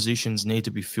more positions need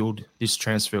to be filled this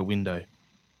transfer window?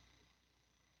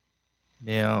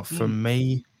 Now, for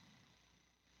me,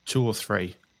 2 or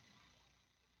 3.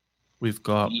 We've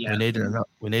got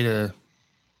we need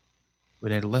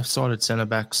a left-sided centre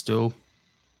back still,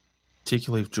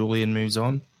 particularly if Julian moves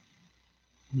on.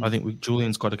 I think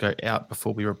Julian's got to go out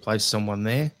before we replace someone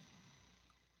there.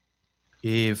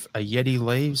 If a Yeti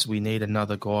leaves, we need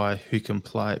another guy who can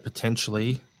play,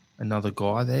 potentially another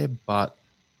guy there, but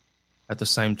at the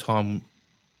same time,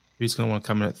 who's going to want to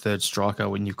come in at third striker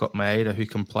when you've got Maeda who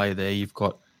can play there? You've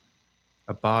got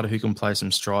Abada who can play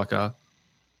some striker,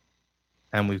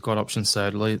 and we've got options. So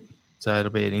it'll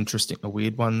be a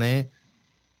weird one there.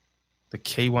 The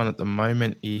key one at the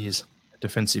moment is a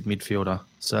defensive midfielder.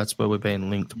 So that's where we're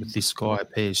being linked with this guy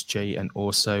at PSG, and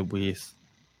also with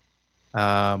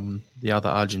the other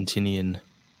Argentinian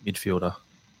midfielder.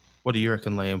 What do you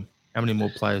reckon, Liam? How many more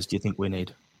players do you think we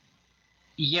need?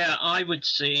 Yeah, I would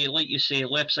say, like you say,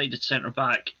 left-sided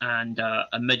centre-back and a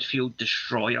midfield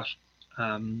destroyer.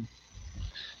 Not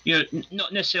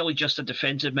necessarily just a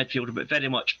defensive midfielder, but very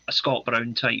much a Scott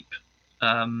Brown type.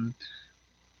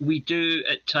 We do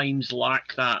at times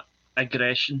lack that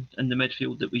aggression in the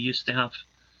midfield that we used to have.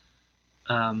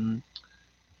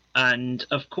 And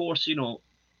of course,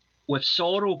 with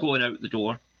Sorrow going out the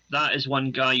door, that is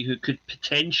one guy who could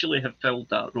potentially have filled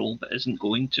that role but isn't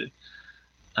going to.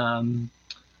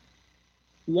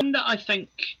 One that I think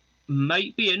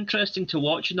might be interesting to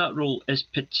watch in that role is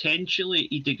potentially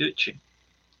Ideguchi.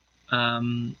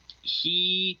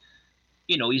 He,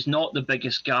 he's not the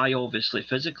biggest guy, obviously,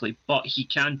 physically, but he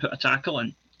can put a tackle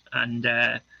in. And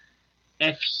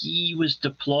if he was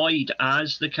deployed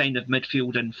as the kind of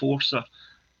midfield enforcer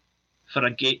for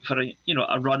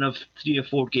a run of 3 or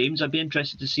 4 games, I'd be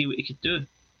interested to see what he could do.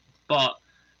 But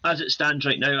as it stands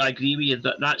right now, I agree with you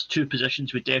that that's 2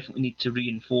 positions we definitely need to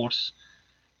reinforce.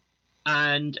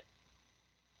 And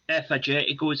if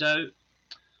Ajeti goes out,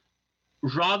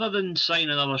 rather than sign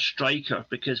another striker,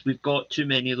 because we've got too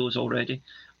many of those already,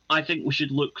 I think we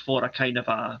should look for a kind of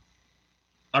a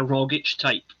Rogic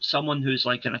type, someone who's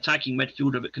like an attacking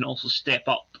midfielder but can also step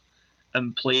up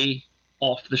and play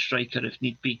off the striker if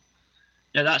need be.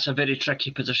 Now, that's a very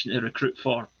tricky position to recruit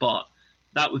for, but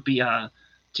that would be to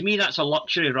me, that's a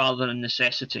luxury rather than a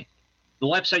necessity. The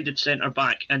left-sided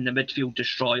centre-back and the midfield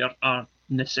destroyer are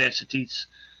necessities.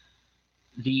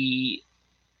 The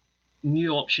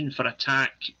new option for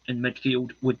attack in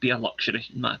midfield would be a luxury,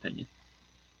 in my opinion.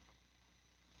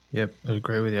 Yep, I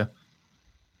agree with you.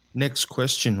 Next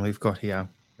question we've got here.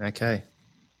 Okay.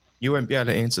 You won't be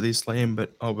able to answer this, Liam,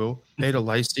 but I will. Peter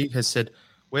Lacey has said,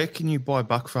 where can you buy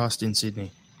Buckfast in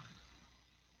Sydney?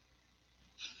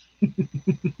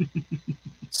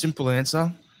 Simple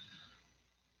answer.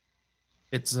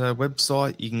 It's a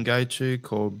website you can go to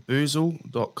called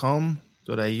boozle.com.au,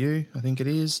 I think it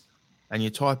is. And you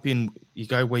type in, you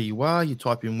go where you are, you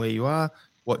type in where you are,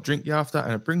 what drink you're after,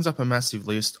 and it brings up a massive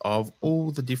list of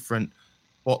all the different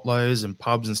botlos and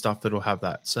pubs and stuff that'll have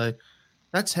that. So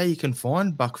that's how you can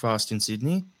find Buckfast in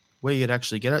Sydney. Where you'd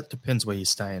actually get it depends where you're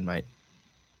staying, mate.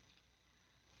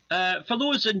 For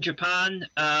those in Japan,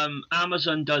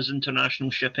 Amazon does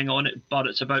international shipping on it, but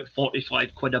it's about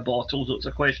 45 quid a bottle, so it's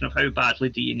a question of how badly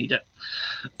do you need it.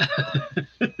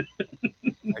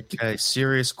 Okay,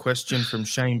 serious question from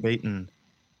Shane Beaton.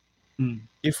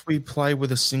 If we play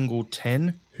with a single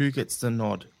 10, who gets the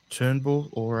nod, Turnbull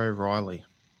or O'Reilly?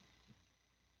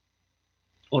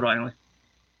 O'Reilly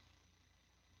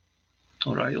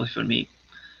for me.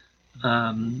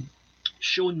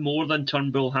 Shown more than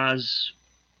Turnbull has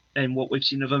in what we've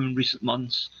seen of him in recent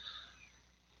months.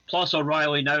 Plus,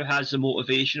 O'Reilly now has the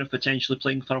motivation of potentially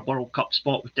playing for a World Cup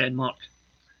spot with Denmark.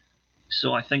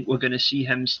 So I think we're going to see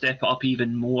him step up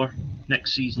even more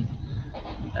next season.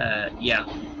 Yeah,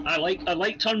 I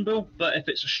like Turnbull, but if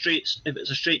it's a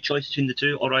straight choice between the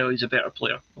two, O'Reilly's a better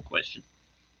player, no question.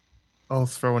 I'll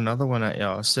throw another one at you.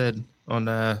 I said on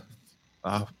a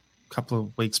couple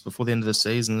of weeks before the end of the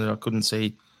season that I couldn't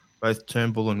see both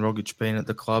Turnbull and Rogic being at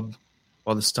the club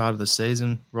by the start of the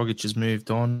season. Rogic has moved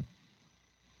on.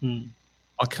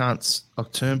 I can't.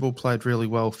 Turnbull played really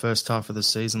well first half of the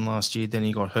season last year. Then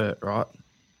he got hurt, right?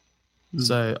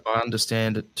 So I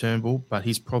understand it, Turnbull, but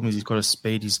his problem is he's got to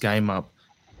speed his game up,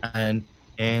 and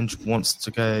Ange wants to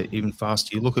go even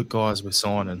faster. You look at guys we're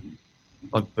signing,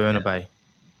 like Bernabé.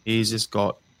 He's just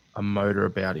got a motor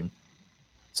about him.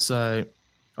 So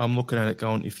I'm looking at it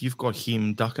going, if you've got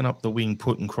him ducking up the wing,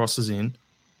 putting crosses in,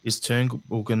 is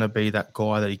Turnbull going to be that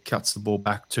guy that he cuts the ball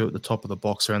back to at the top of the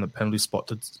box around the penalty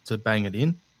spot to bang it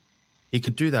in? He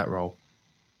could do that role.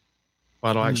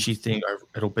 But I actually think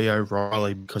it'll be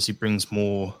O'Reilly because he brings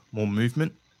more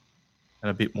movement and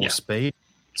a bit more speed.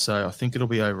 So I think it'll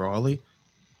be O'Reilly.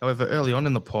 However, early on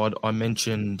in the pod, I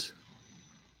mentioned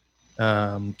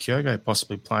Kyogo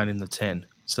possibly playing in the 10.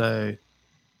 So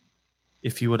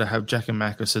if you were to have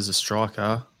Giakoumakis as a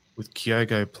striker with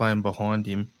Kyogo playing behind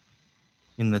him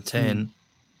in the 10,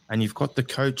 and you've got the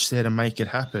coach there to make it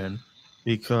happen,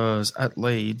 because at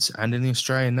Leeds and in the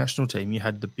Australian national team, you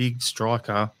had the big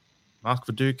striker, Mark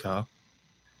Viduka,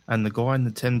 and the guy in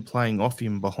the 10 playing off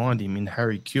him behind him in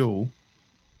Harry Kewell.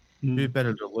 Who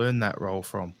better to learn that role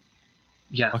from?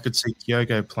 Yeah. I could see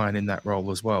Kyogo playing in that role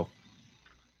as well.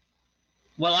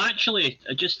 Well, actually,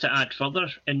 just to add further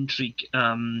intrigue,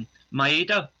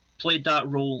 Maeda played that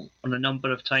role on a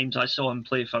number of times. I saw him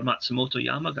play for Matsumoto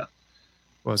Yamaga.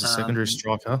 Was a secondary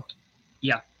striker.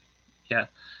 Yeah.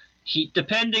 He,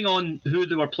 depending on who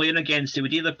they were playing against, he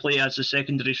would either play as the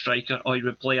secondary striker or he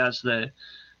would play as the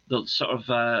sort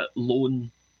of lone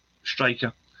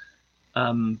striker.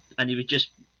 And he would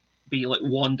just be like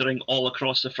wandering all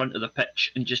across the front of the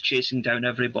pitch and just chasing down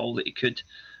every ball that he could.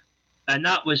 And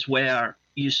that was where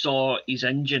you saw his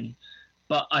engine.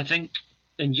 But I think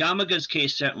in Yamaga's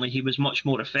case, certainly, he was much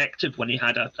more effective when he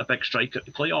had a big striker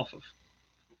to play off of.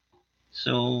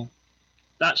 So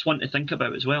that's one to think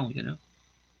about as well, you know.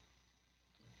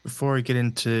 Before we get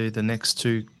into the next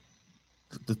two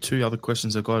the two other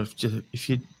questions I got, if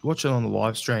you watch it on the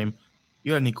live stream,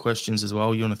 you got any questions as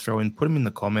well you want to throw in, put them in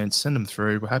the comments, send them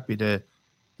through. We're happy to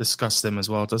discuss them as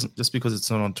well. It doesn't, just because it's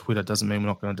not on Twitter doesn't mean we're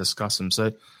not going to discuss them.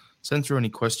 So send through any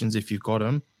questions if you've got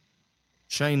them.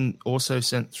 Shane also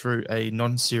sent through a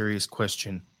non-serious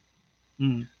question.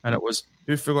 And it was,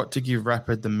 who forgot to give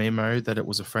Rapid the memo that it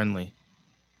was a friendly?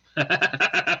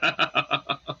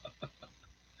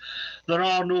 There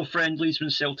are no friendlies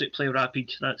when Celtic play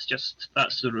Rapid. That's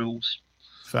the rules.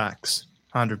 Facts.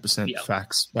 100%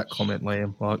 facts. That comment,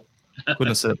 Liam. Like, couldn't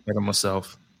have said it better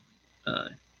myself.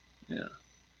 Yeah.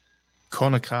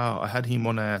 Connor Carr, I had him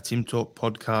on our Tim Talk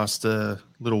podcast a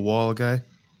little while ago.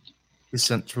 He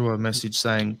sent through a message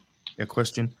saying, a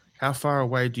question, how far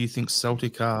away do you think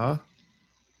Celtic are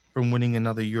from winning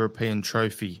another European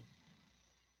trophy?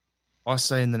 I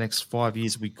say in the next 5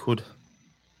 years we could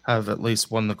have at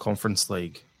least won the Conference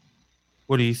League.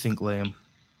 What do you think, Liam?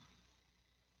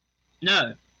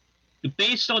 No.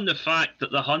 Based on the fact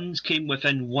that the Huns came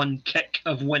within one kick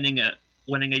of winning a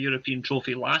European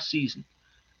trophy last season,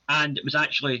 and it was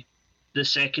actually the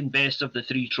second best of the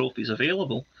three trophies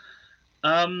available.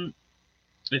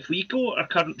 If we go our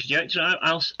current trajectory,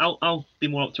 I'll be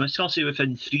more optimistic. I'll say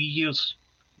within 3 years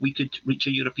we could reach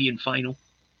a European final.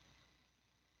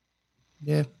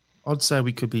 Yeah, I'd say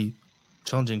we could be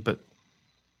challenging, but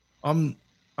I'm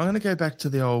going to go back to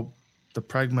the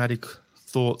pragmatic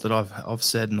thought that I've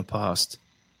said in the past.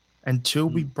 Until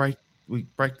we break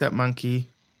that monkey,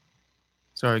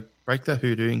 break that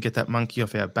hoodoo and get that monkey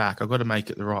off our back. I've got to make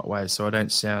it the right way so I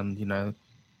don't sound,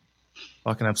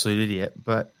 like an absolute idiot.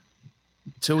 But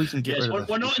until we can get rid of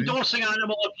we're not endorsing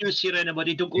animal abuse here,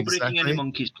 anybody. Don't go breaking any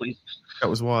monkeys, please. That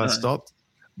was why I stopped.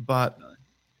 But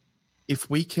if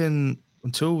we can,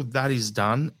 until that is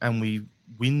done and we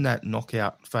win that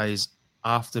knockout phase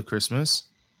after Christmas,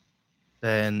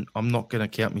 then I'm not going to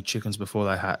count my chickens before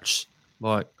they hatch.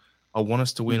 Like, I want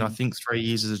us to win. I think 3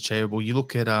 years is achievable. You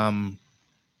look at, what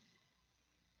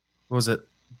was it?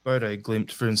 Bodo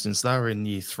Glimt, for instance, they were in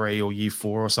year 3 or year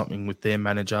 4 or something with their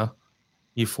manager.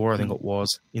 Year 4, I think it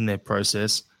was, in their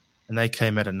process, and they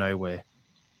came out of nowhere.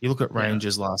 You look at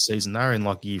Rangers last season, they were in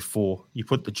like year 4. You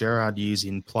put the Gerrard years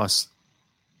in plus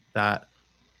that,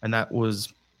 and that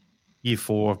was year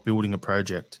 4 of building a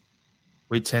project.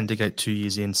 We tend to get 2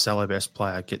 years in, sell our best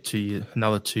player, get 2 years,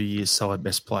 another 2 years, sell our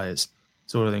best players,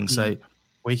 sort of thing. So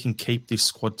we can keep this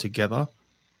squad together.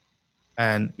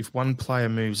 And if one player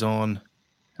moves on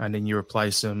and then you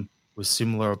replace them with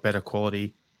similar or better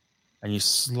quality and you're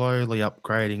slowly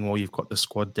upgrading while you've got the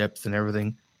squad depth and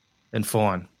everything, then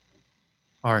fine.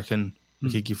 I reckon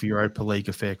we could give Europa League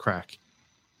a fair crack.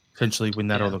 Potentially win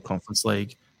that other Conference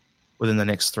League within the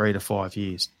next 3 to 5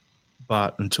 years.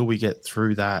 But until we get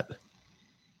through that,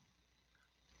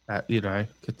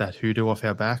 get that hoodoo off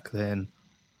our back, then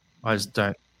I just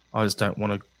don't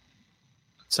want to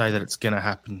say that it's going to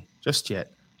happen just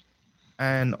yet.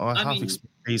 And I half expect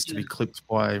these to be clipped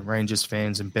by Rangers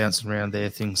fans and bouncing around their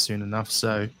things soon enough.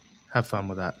 So have fun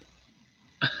with that.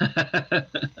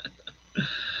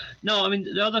 No, I mean,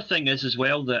 the other thing is as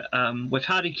well that with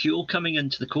Harry Kewell coming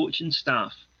into the coaching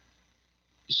staff,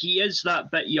 he is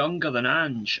that bit younger than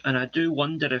Ange, and I do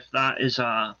wonder if that is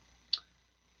a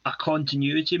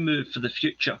continuity move for the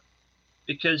future.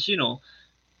 Because,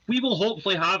 we will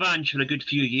hopefully have Ange for a good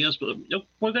few years, but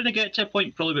we're going to get to a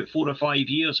point probably about 4 or 5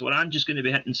 years where Ange is going to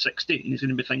be hitting 60 and he's going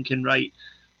to be thinking, right,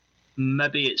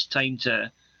 maybe it's time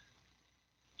to,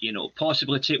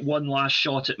 possibly take one last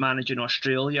shot at managing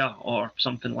Australia or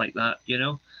something like that,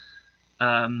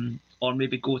 or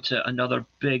maybe go to another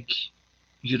big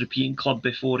European club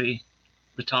before he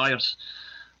retires.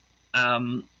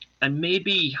 And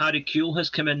maybe Harry Kewell has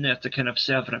come in there to kind of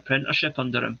serve an apprenticeship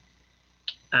under him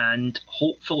and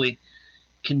hopefully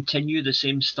continue the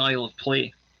same style of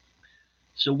play.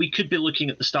 So we could be looking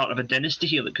at the start of a dynasty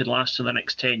here that could last for the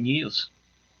next 10 years.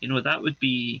 That would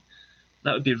be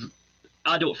I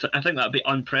think that would be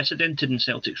unprecedented in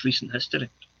Celtic's recent history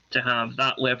to have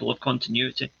that level of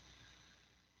continuity.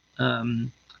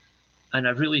 And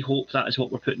I really hope that is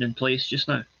what we're putting in place just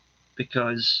now,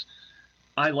 because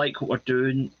I like what we're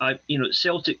doing.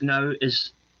 Celtic now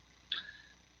is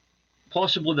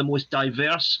possibly the most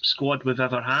diverse squad we've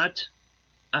ever had.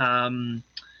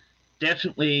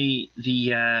 Definitely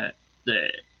the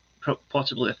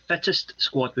possibly the fittest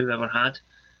squad we've ever had.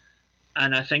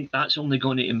 And I think that's only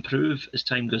going to improve as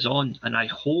time goes on. And I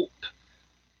hope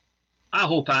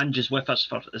Ange is with us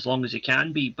for as long as he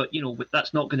can be, but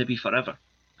that's not going to be forever.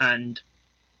 And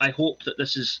I hope that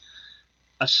this is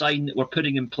a sign that we're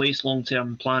putting in place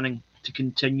long-term planning to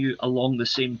continue along the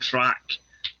same track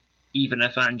even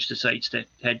if Ange decides to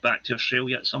head back to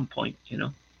Australia at some point, you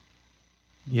know.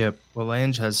 Yeah, well,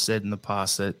 Ange has said in the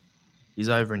past that he's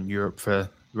over in Europe for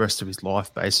the rest of his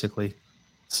life, basically.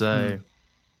 So, the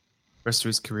rest of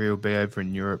his career will be over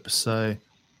in Europe. So,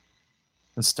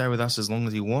 and stay with us as long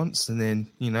as he wants. And then,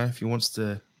 you know, if he wants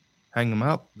to hang him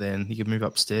up, then he can move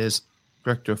upstairs,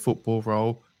 director of football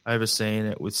role, overseeing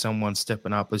it with someone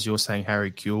stepping up, as you're saying,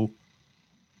 Harry Kuehl.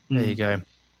 There you go.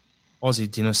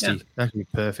 Aussie dynasty. Yeah. That could be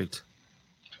perfect.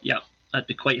 Yeah, I'd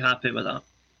be quite happy with that.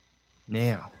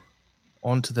 Now,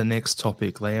 on to the next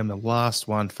topic, Liam, the last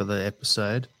one for the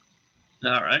episode.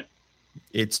 All right.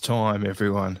 It's time,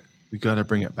 everyone. We got to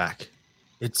bring it back.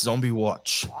 It's Zombie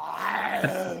Watch.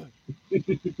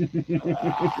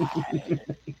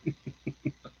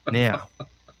 Now,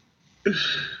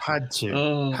 has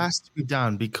to be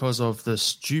done because of the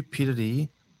stupidity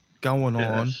going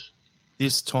on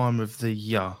this time of the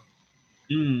year.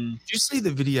 Did you see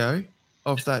the video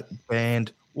of that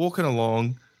band walking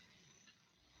along?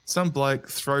 Some bloke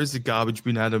throws the garbage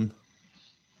bin at him,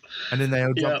 and then they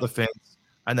all jump the fence,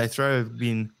 and they throw a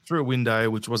bin through a window,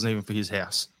 which wasn't even for his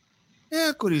house.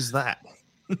 How good is that?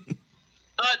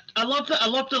 I love that. I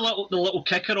love the little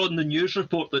kicker on the news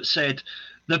report that said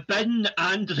the bin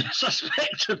and the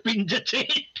suspect have been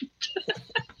detained.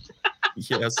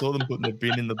 Yeah, I saw them putting the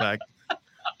bin in the bag.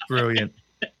 Brilliant.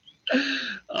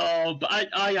 Oh, but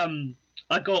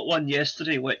I got one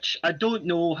yesterday, which I don't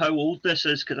know how old this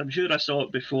is because I'm sure I saw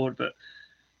it before, but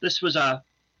this was a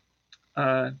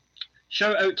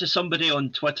shout out to somebody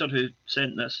on Twitter who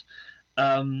sent this.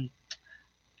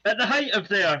 At the height of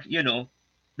their, you know,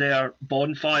 their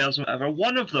bonfires and whatever,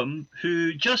 one of them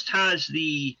who just has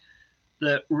the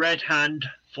red hand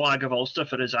flag of Ulster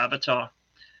for his avatar.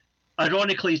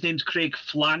 Ironically, his name's Craig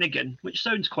Flanagan, which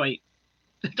sounds quite...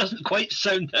 It doesn't quite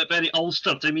sound very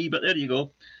Ulster to me, but there you go.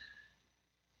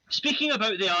 Speaking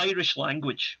about the Irish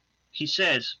language, he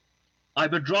says, I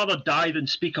would rather die than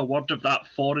speak a word of that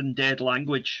foreign dead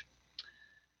language.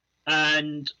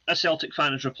 And a Celtic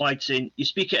fan has replied saying, you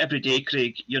speak it every day,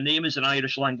 Craig. Your name is an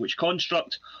Irish language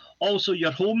construct. Also,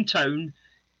 your hometown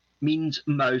means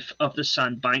mouth of the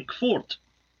Sandbank Ford,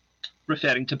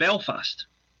 referring to Belfast.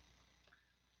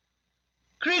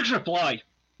 Craig's reply,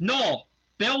 no,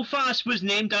 Belfast was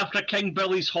named after King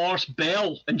Billy's horse,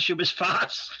 Bell, and she was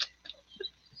fast.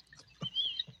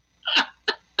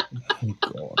 Oh,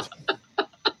 God.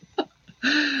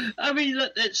 I mean,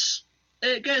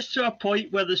 it gets to a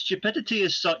point where the stupidity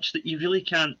is such that you really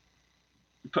can't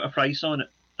put a price on it.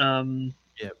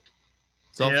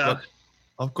 So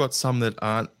I've got some that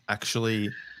aren't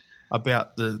actually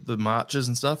about the marches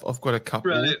and stuff. I've got a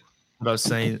couple that I've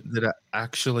seen that are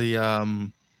actually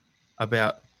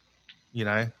about, you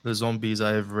know, the zombies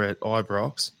over at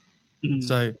Ibrox.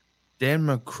 So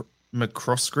Dan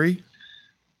McCroskey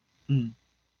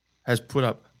has put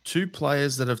up 2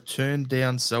 players that have turned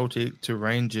down Celtic to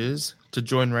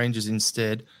join Rangers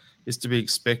instead is to be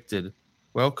expected.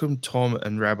 Welcome, Tom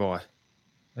and Rabbi.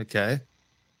 Okay.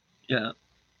 Yeah.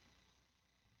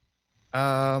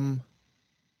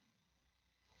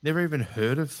 Never even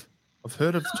heard of. I've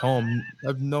heard of Tom. I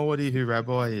have no idea who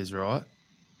Rabbi is, right?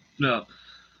 No.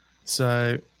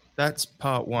 So that's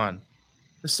part one.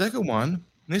 The second one, and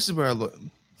this is where I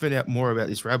found out more about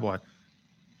this Rabbi.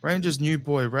 Rangers' new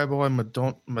boy, Rabbi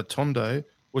Matondo,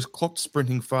 was clocked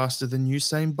sprinting faster than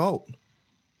Usain Bolt.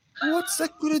 What's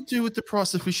that got to do with the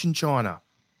price of fish in China?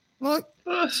 Like,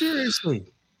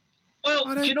 seriously.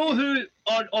 Well, do you know who,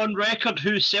 on record,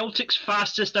 who Celtic's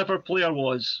fastest ever player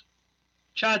was?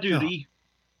 Chaduri.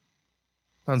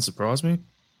 Doesn't surprise me.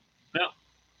 Yeah.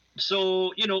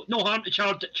 So, you know, no harm to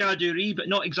Chaduri, but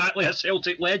not exactly a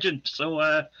Celtic legend.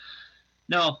 So,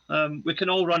 no, we can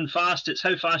all run fast. It's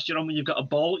how fast you run when you've got a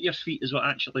ball at your feet is what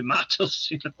actually matters,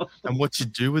 you know. And what you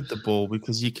do with the ball,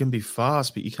 because you can be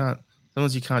fast, but you can't.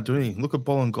 Sometimes you can't do anything. Look at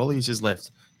Bolingoli, he's just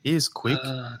left. He is quick,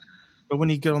 but when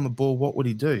he get on the ball, what would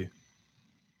he do?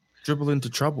 Dribble into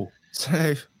trouble.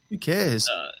 So who cares?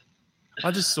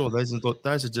 I just saw those and thought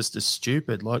those are just as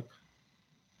stupid. Like,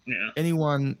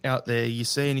 anyone out there, you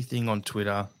see anything on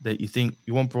Twitter that you think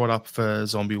you want brought up for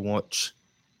Zombie Watch,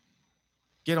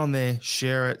 get on there,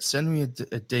 share it, send me a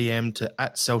DM to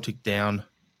 @CelticDown.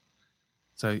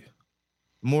 So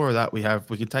more of that we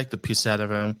can take the piss out of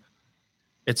them.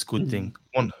 It's a good thing.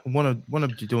 Want to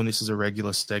be doing this as a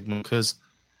regular segment because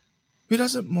who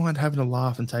doesn't mind having a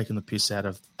laugh and taking the piss out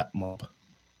of that mob?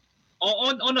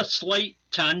 On a slight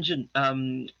tangent,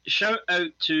 shout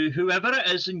out to whoever it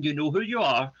is, and you know who you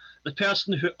are, the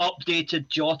person who updated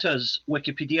Jota's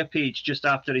Wikipedia page just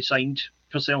after he signed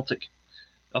for Celtic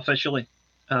officially.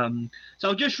 So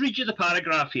I'll just read you the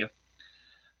paragraph here.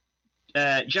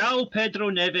 João Pedro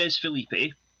Neves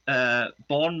Felipe,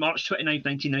 born March 29,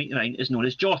 1999, is known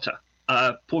as Jota,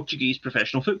 a Portuguese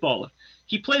professional footballer.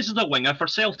 He plays as a winger for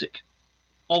Celtic.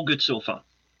 All good so far.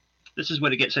 This is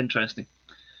where it gets interesting.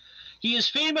 He is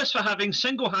famous for having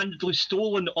single-handedly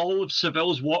stolen all of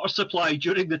Seville's water supply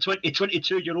during the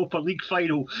 2022 Europa League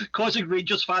final, causing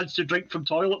Rangers fans to drink from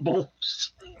toilet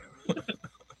bowls.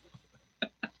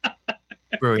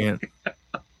 Brilliant.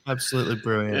 Absolutely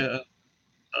brilliant.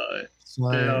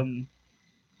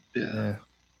 Yeah.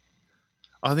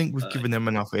 I think we've given them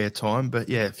enough airtime, but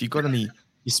yeah, if you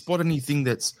spot anything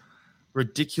that's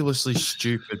ridiculously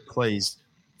stupid, please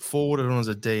forward it on as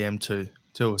a DM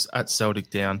to us at Celtic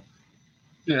Down.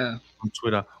 Yeah, on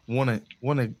Twitter. Want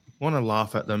to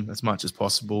laugh at them as much as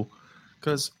possible,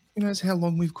 because who knows how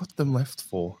long we've got them left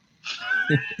for.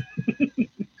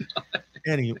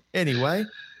 Anyway,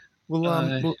 we'll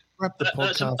wrap the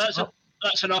podcast up.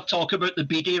 That's enough talk about the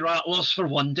BD Rattlers for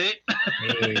one day.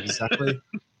 Yeah, exactly.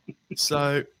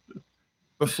 So,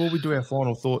 before we do our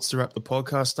final thoughts to wrap the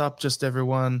podcast up, just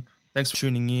everyone, thanks for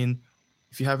tuning in.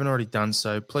 If you haven't already done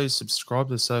so, please subscribe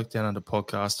to the Celtic Down Under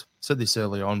podcast. I said this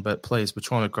early on, but please, we're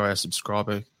trying to grow our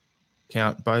subscriber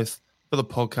count both for the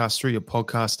podcast through your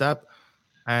podcast app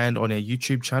and on our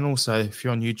YouTube channel. So if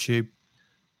you're on YouTube,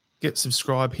 get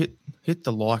subscribed, hit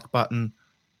the like button,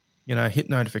 hit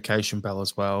notification bell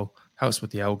as well. Helps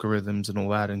with the algorithms and all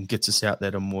that and gets us out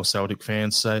there to more Celtic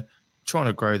fans. So trying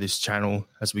to grow this channel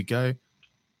as we go.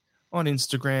 On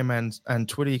Instagram and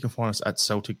Twitter, you can find us at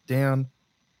Celtic Down.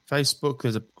 Facebook,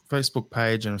 there's a Facebook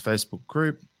page and a Facebook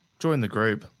group. Join the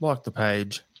group, like the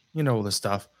page, all the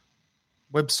stuff.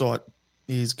 Website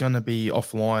is going to be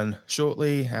offline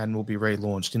shortly and will be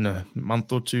relaunched in a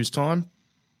month or two's time.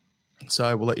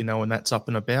 So we'll let you know when that's up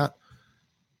and about.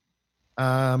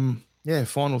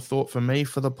 Final thought for me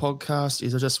for the podcast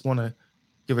is I just want to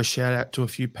give a shout out to a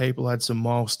few people who had some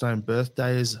milestone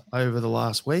birthdays over the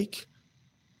last week.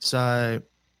 So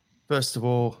first of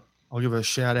all, I'll give a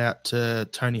shout out to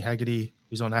Tony Haggerty,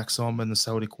 who's on Axom and the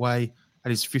Celtic Way. Had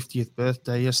his 50th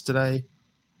birthday yesterday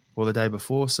or the day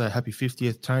before. So happy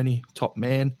 50th, Tony. Top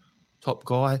man, top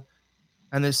guy.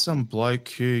 And there's some bloke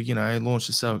who, launched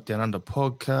the Celtic Down Under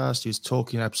podcast. He's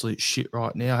talking absolute shit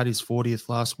right now. Had his 40th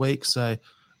last week. So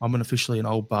I'm officially an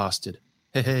old bastard.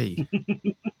 Hey.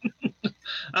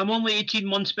 I'm only 18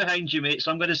 months behind you, mate,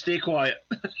 so I'm going to stay quiet.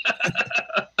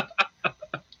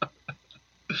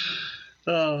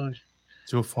 To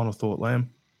a final thought, Lamb.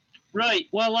 Right.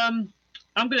 Well, I'm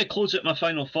going to close out my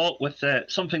final thought with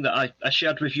something that I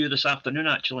shared with you this afternoon,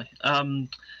 actually.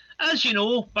 As you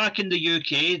know, back in the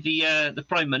UK, the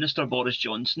Prime Minister, Boris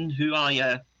Johnson, who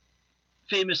I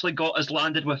famously got us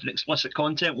landed with an explicit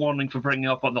content warning for bringing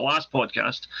up on the last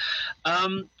podcast,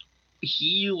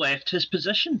 he left his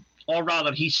position. Or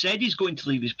rather, he said he's going to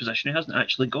leave his position. He hasn't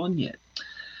actually gone yet.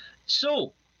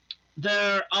 So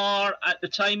there are, at the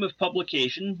time of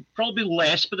publication, probably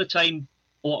less by the time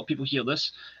a lot of people hear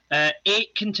this,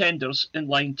 8 contenders in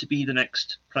line to be the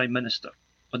next Prime Minister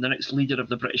or the next leader of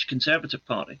the British Conservative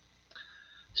Party.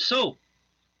 So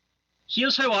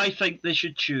here's how I think they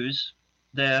should choose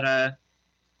their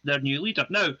new leader.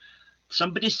 Now,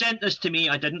 somebody sent this to me.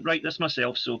 I didn't write this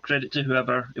myself, so credit to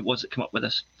whoever it was that came up with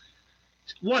this.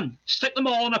 1, stick them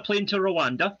all on a plane to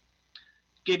Rwanda.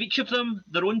 Give each of them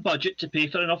their own budget to pay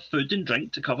for enough food and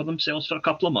drink to cover themselves for a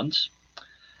couple of months.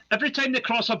 Every time they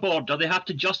cross a border, they have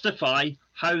to justify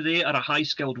how they are a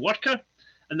high-skilled worker,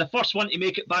 and the first one to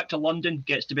make it back to London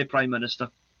gets to be Prime Minister.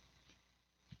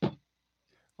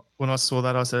 When I saw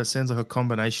that, I said, it sounds like a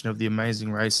combination of The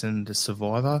Amazing Race and The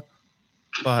Survivor.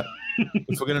 But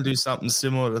if we're going to do something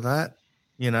similar to that,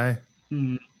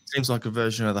 seems like a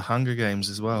version of the Hunger Games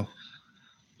as well.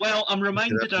 Well, I'm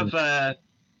reminded of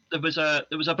there was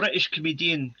a British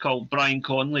comedian called Brian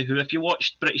Conley who, if you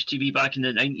watched British TV back in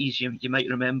the 90s, you might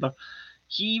remember.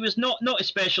 He was not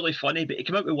especially funny, but he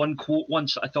came out with one quote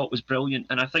once that I thought was brilliant,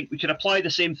 and I think we could apply the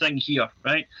same thing here,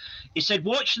 right? He said,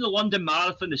 watching the London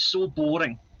Marathon is so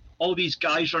boring. All these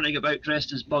guys running about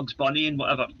dressed as Bugs Bunny and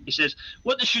whatever. He says,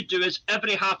 what they should do is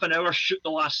every half an hour shoot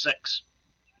the last 6.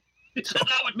 He said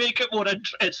that would make it more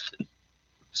interesting.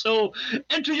 So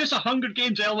introduce a Hunger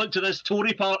Games element to this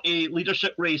Tory party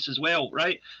leadership race as well,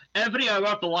 right? Every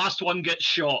hour, the last one gets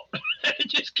shot.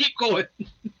 Just keep going.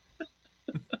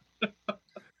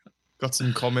 Got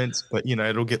some comments, but,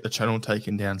 it'll get the channel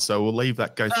taken down. So we'll leave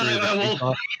that go through the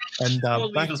keeper. And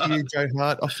we'll back to you, Joe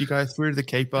Hart. Off you go through to the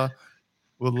keeper.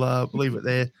 We'll leave it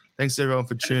there. Thanks, everyone,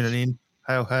 for tuning in.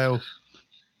 Hail, hail.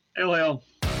 Hail, hail.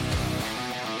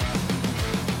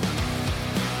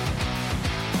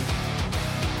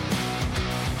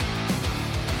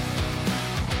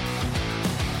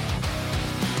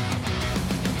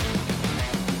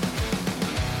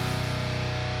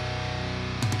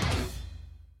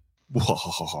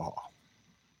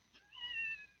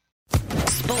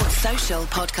 Sports Social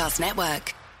Podcast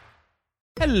Network.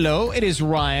 Hello, it is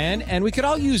Ryan, and we could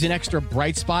all use an extra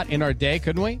bright spot in our day,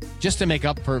 couldn't we? Just to make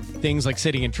up for things like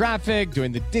sitting in traffic,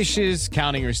 doing the dishes,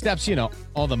 counting your steps,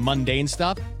 all the mundane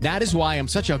stuff. That is why I'm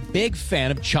such a big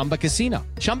fan of Chumba Casino.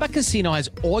 Chumba Casino has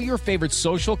all your favorite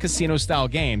social casino-style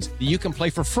games that you can play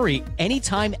for free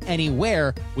anytime,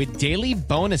 anywhere with daily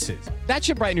bonuses. That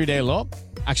should brighten your day a little.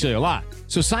 Actually, a lot.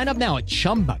 So sign up now at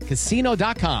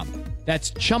ChumbaCasino.com.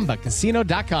 That's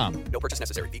ChumbaCasino.com. No purchase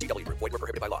necessary. VGW Group. Void where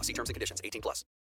prohibited by law. See terms and conditions. 18+.